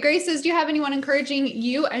 Okay, Grace says, do you have anyone encouraging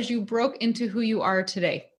you as you broke into who you are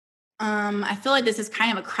today? I feel like this is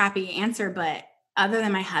kind of a crappy answer, but other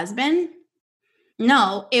than my husband,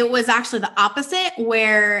 no, it was actually the opposite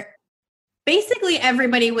where basically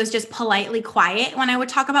everybody was just politely quiet when I would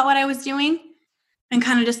talk about what I was doing and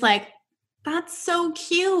kind of just like, That's so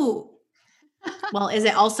cute. Well, is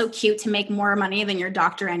it also cute to make more money than your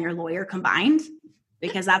doctor and your lawyer combined?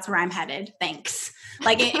 Because that's where I'm headed. Thanks.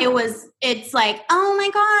 Like it's like, oh my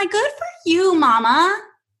God, good for you, mama.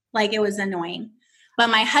 Like it was annoying. But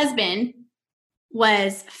my husband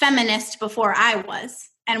was feminist before I was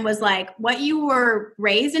and was like, what you were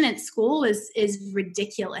raised in at school is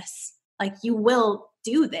ridiculous. Like you will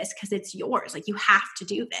do this because it's yours. Like you have to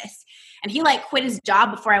do this. And he like quit his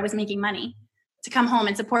job before I was making money to come home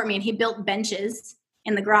and support me. And he built benches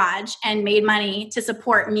in the garage and made money to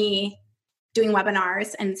support me doing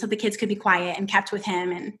webinars. And so the kids could be quiet and kept with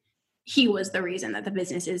him. And he was the reason that the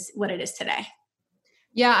business is what it is today.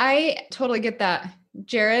 Yeah, I totally get that.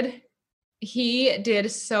 Jared, he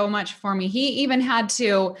did so much for me. He even had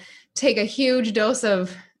to take a huge dose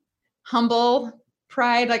of humble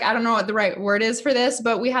pride. Like, I don't know what the right word is for this,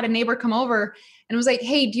 but we had a neighbor come over and was like,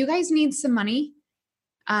 hey, do you guys need some money?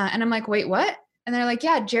 And I'm like, wait, what? And they're like,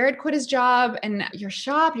 yeah, Jared quit his job and your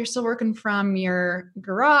shop, you're still working from your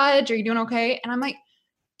garage. Are you doing okay? And I'm like,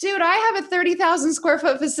 dude, I have a 30,000 square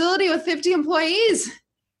foot facility with 50 employees,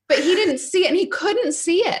 but he didn't see it and he couldn't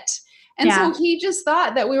see it. And so he just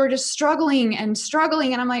thought that we were just struggling. And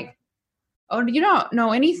I'm like, oh, you don't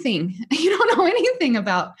know anything. You don't know anything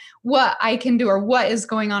about what I can do or what is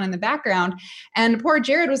going on in the background. And poor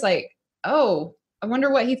Jared was like, oh, I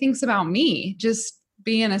wonder what he thinks about me just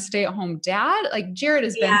being a stay-at-home dad. Like Jared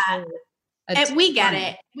has been through we get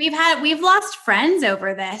it. We've lost friends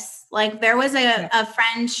over this. Like there was a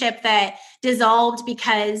friendship that dissolved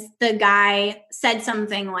because the guy said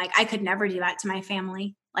something like, I could never do that to my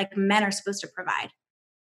family. Like men are supposed to provide.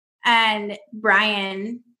 And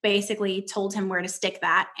Brian basically told him where to stick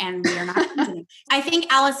that. And we are not. I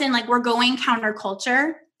think, Allison, like we're going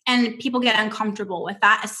counterculture and people get uncomfortable with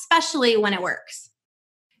that, especially when it works.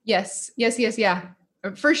 Yes. Yeah.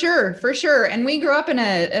 For sure. And we grew up in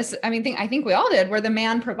I think we all did, where the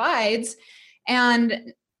man provides,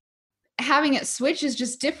 and having it switch is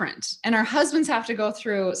just different. And our husbands have to go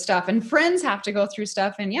through stuff and friends have to go through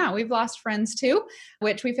stuff. And yeah, we've lost friends too,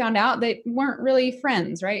 which we found out they weren't really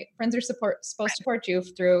friends, right? Friends are supposed to support you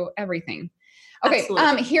through everything. Okay.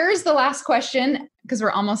 Here's the last question because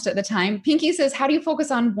we're almost at the time. Pinky says, how do you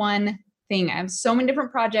focus on one thing? I have so many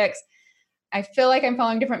different projects. I feel like I'm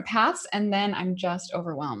following different paths and then I'm just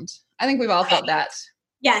overwhelmed. I think we've all felt that.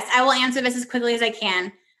 Yes, I will answer this as quickly as I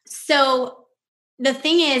can. So the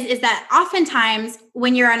thing is that oftentimes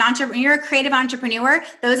when you're an entrepreneur, you're a creative entrepreneur,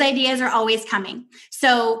 those ideas are always coming.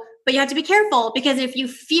 So, but you have to be careful because if you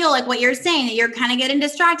feel like what you're saying, that you're kind of getting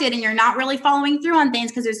distracted and you're not really following through on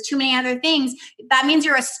things because there's too many other things, that means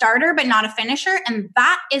you're a starter, but not a finisher. And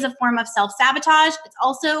that is a form of self-sabotage. It's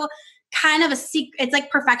also kind of it's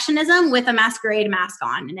like perfectionism with a masquerade mask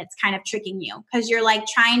on, and it's kind of tricking you because you're like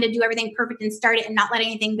trying to do everything perfect and start it and not let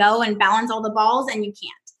anything go and balance all the balls, and you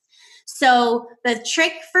can't. So the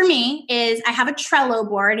trick for me is I have a Trello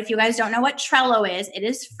board. If you guys don't know what Trello is, it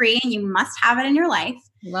is free and you must have it in your life.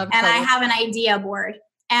 Love and Trello. I have an idea board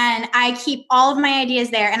and I keep all of my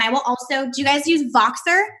ideas there. And I will also, do you guys use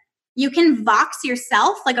Voxer? You can Vox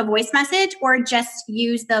yourself, like a voice message, or just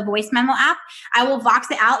use the voice memo app. I will Vox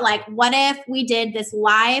it out like, what if we did this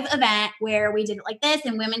live event where we did it like this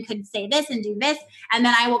and women could say this and do this? And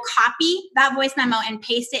then I will copy that voice memo and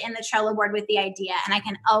paste it in the Trello board with the idea. And I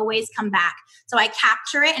can always come back. So I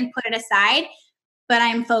capture it and put it aside, but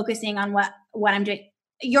I'm focusing on what I'm doing.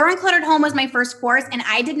 Your Uncluttered Home was my first course, and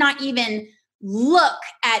I did not even look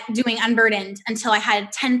at doing Unburdened until I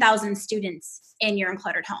had 10,000 students in Your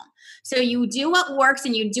Uncluttered Home. So you do what works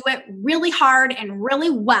and you do it really hard and really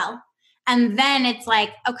well. And then it's like,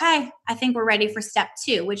 okay, I think we're ready for step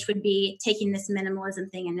 2, which would be taking this minimalism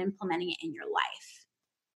thing and implementing it in your life.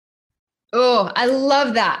 Oh, I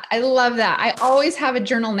love that. I always have a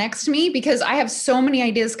journal next to me because I have so many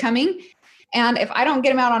ideas coming. And if I don't get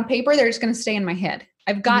them out on paper, they're just going to stay in my head.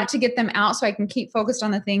 I've got to get them out so I can keep focused on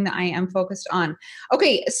the thing that I am focused on.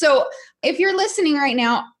 Okay. So if you're listening right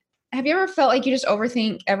now, have you ever felt like you just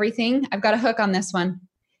overthink everything? I've got a hook on this one.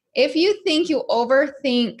 If you think you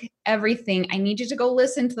overthink everything, I need you to go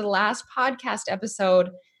listen to the last podcast episode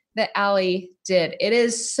that Allie did. It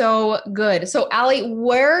is so good. So Allie,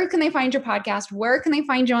 where can they find your podcast? Where can they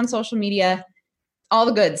find you on social media? All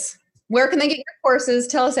the goods. Where can they get your courses?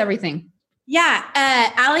 Tell us everything. Yeah.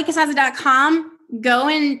 AllieCasazza.com. Go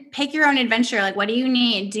and pick your own adventure. Like, what do you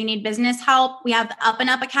need? Do you need business help? We have the Up and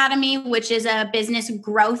Up Academy, which is a business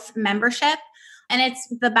growth membership. And it's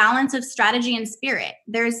the balance of strategy and spirit.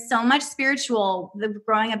 There's so much spiritual,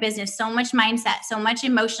 growing a business, so much mindset, so much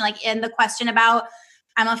emotion, like in the question about,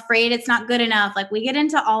 I'm afraid it's not good enough. Like we get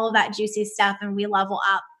into all of that juicy stuff and we level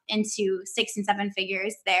up into 6 and 7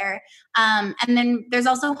 figures there. And then there's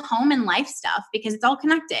also home and life stuff because it's all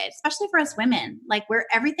connected, especially for us women. Like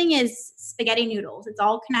everything is spaghetti noodles. It's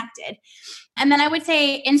all connected. And then I would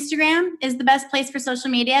say Instagram is the best place for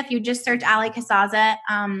social media. If you just search Ali Casazza,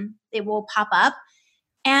 it will pop up.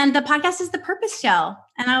 And the podcast is The Purpose Show.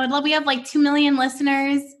 And we have like 2 million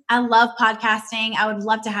listeners. I love podcasting. I would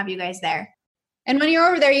love to have you guys there. And when you're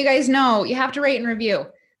over there, you guys know you have to rate and review.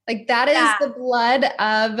 Like that is the blood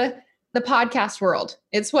of the podcast world.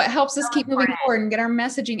 It's what helps us keep moving forward and get our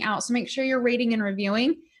messaging out. So make sure you're rating and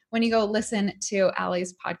reviewing when you go listen to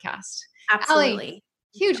Ali's podcast. Absolutely. Ali,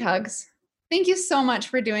 huge hugs. Thank you so much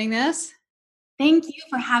for doing this. Thank you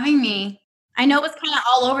for having me. I know it was kind of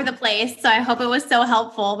all over the place, so I hope it was so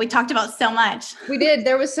helpful. We talked about so much. We did.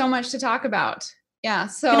 There was so much to talk about. Yeah.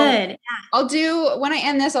 So good. Yeah. When I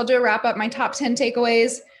end this, I'll do a wrap up, my top 10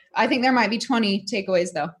 takeaways. I think there might be 20 takeaways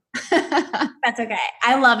though. That's okay.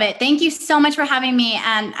 I love it. Thank you so much for having me.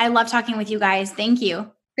 And I love talking with you guys. Thank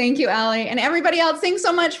you. Thank you, Ali. And everybody else, thanks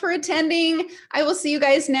so much for attending. I will see you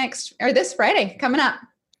guys this Friday coming up.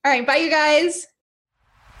 All right. Bye, you guys.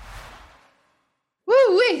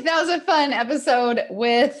 Woo-wee, that was a fun episode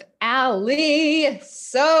with Ali.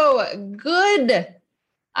 So good.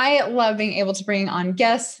 I love being able to bring on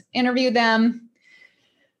guests, interview them.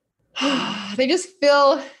 They just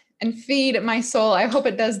fill and feed my soul. I hope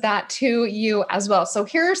it does that to you as well. So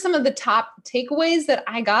here are some of the top takeaways that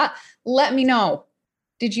I got. Let me know.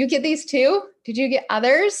 Did you get these too? Did you get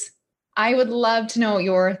others? I would love to know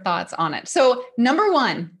your thoughts on it. So number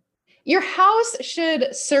 1, your house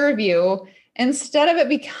should serve you instead of it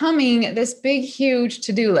becoming this big, huge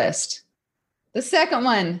to-do list. The second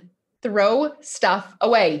one, throw stuff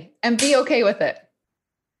away and be okay with it.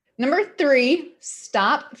 Number 3,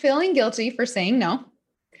 stop feeling guilty for saying no.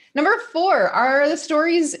 Number 4, are the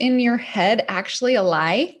stories in your head actually a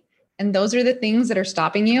lie? And those are the things that are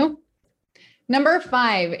stopping you. Number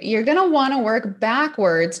 5, you're going to want to work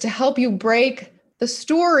backwards to help you break the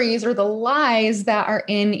stories or the lies that are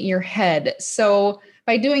in your head. So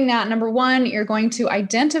by doing that, number 1, you're going to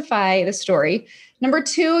identify the story. Number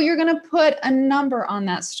 2, you're going to put a number on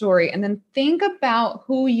that story and then think about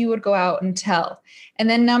who you would go out and tell. And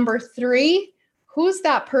then number 3, who's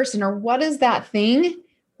that person or what is that thing?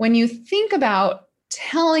 When you think about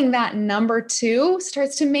telling that number 2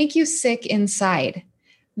 starts to make you sick inside.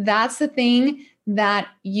 That's the thing that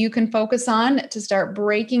you can focus on to start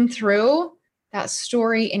breaking through that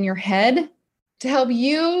story in your head to help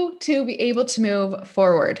you to be able to move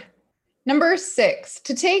forward. Number 6,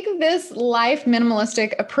 to take this life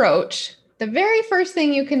minimalistic approach, the very first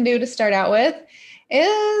thing you can do to start out with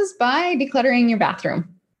is by decluttering your bathroom.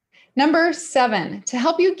 Number 7, to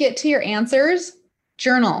help you get to your answers,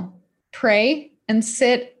 journal, pray, and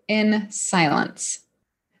sit in silence.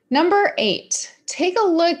 Number 8, take a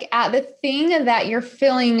look at the thing that you're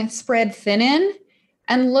feeling spread thin in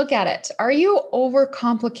and look at it. Are you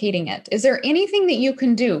overcomplicating it? Is there anything that you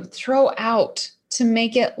can do, throw out to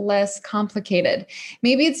make it less complicated?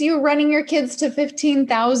 Maybe it's you running your kids to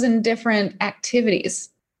 15,000 different activities.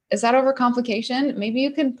 Is that overcomplication? Maybe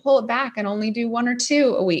you can pull it back and only do 1 or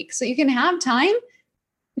 2 a week so you can have time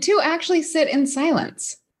to actually sit in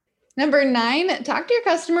silence. Number 9, talk to your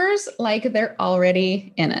customers like they're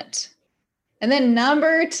already in it. And then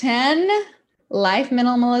number 10, life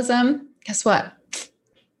minimalism. Guess what?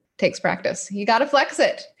 Takes practice. You got to flex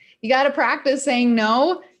it. You got to practice saying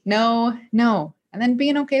no, no, no, and then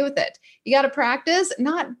being okay with it. You got to practice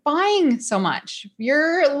not buying so much. If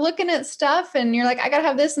you're looking at stuff and you're like, I got to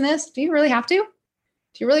have this and this. Do you really have to? Do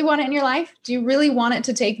you really want it in your life? Do you really want it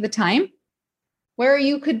to take the time? Where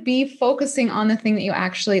you could be focusing on the thing that you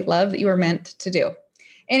actually love that you were meant to do.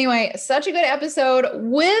 Anyway, such a good episode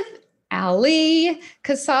with Ali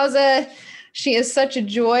Casazza. She is such a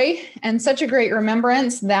joy and such a great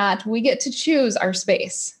remembrance that we get to choose our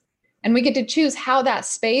space. And we get to choose how that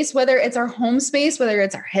space, whether it's our home space, whether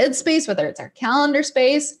it's our head space, whether it's our calendar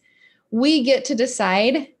space, we get to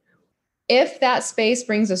decide if that space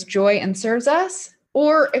brings us joy and serves us,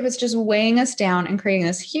 or if it's just weighing us down and creating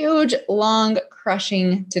this huge, long,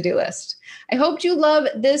 crushing to-do list. I hope you love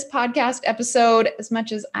this podcast episode as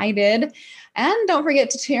much as I did. And don't forget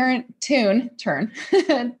to turn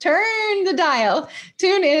the dial.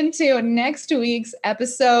 Tune into next week's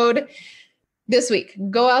episode this week.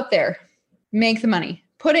 Go out there, make the money,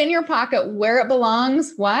 put it in your pocket where it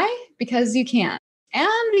belongs. Why? Because you can.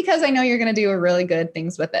 And because I know you're going to do really good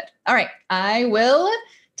things with it. All right. I will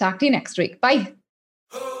talk to you next week. Bye.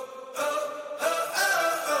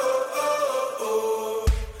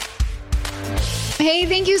 Hey,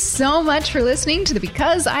 thank you so much for listening to the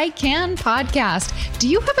Because I Can podcast. Do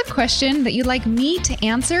you have a question that you'd like me to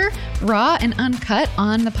answer raw and uncut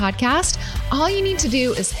on the podcast, all you need to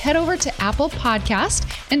do is head over to Apple Podcast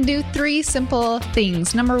and do 3 simple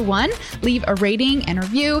things. Number 1, leave a rating and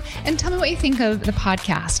review and tell me what you think of the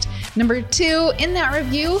podcast. Number 2, in that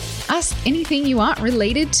review, ask anything you want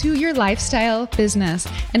related to your lifestyle business.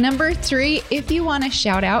 And number 3, if you want a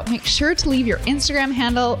shout out, make sure to leave your Instagram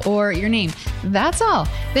handle or your name. That's all.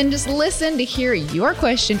 Then just listen to hear your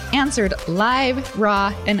question answered live,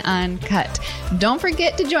 raw, and uncut. Don't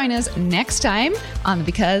forget to join us next time on the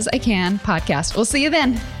Because I Can podcast. We'll see you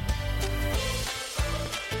then.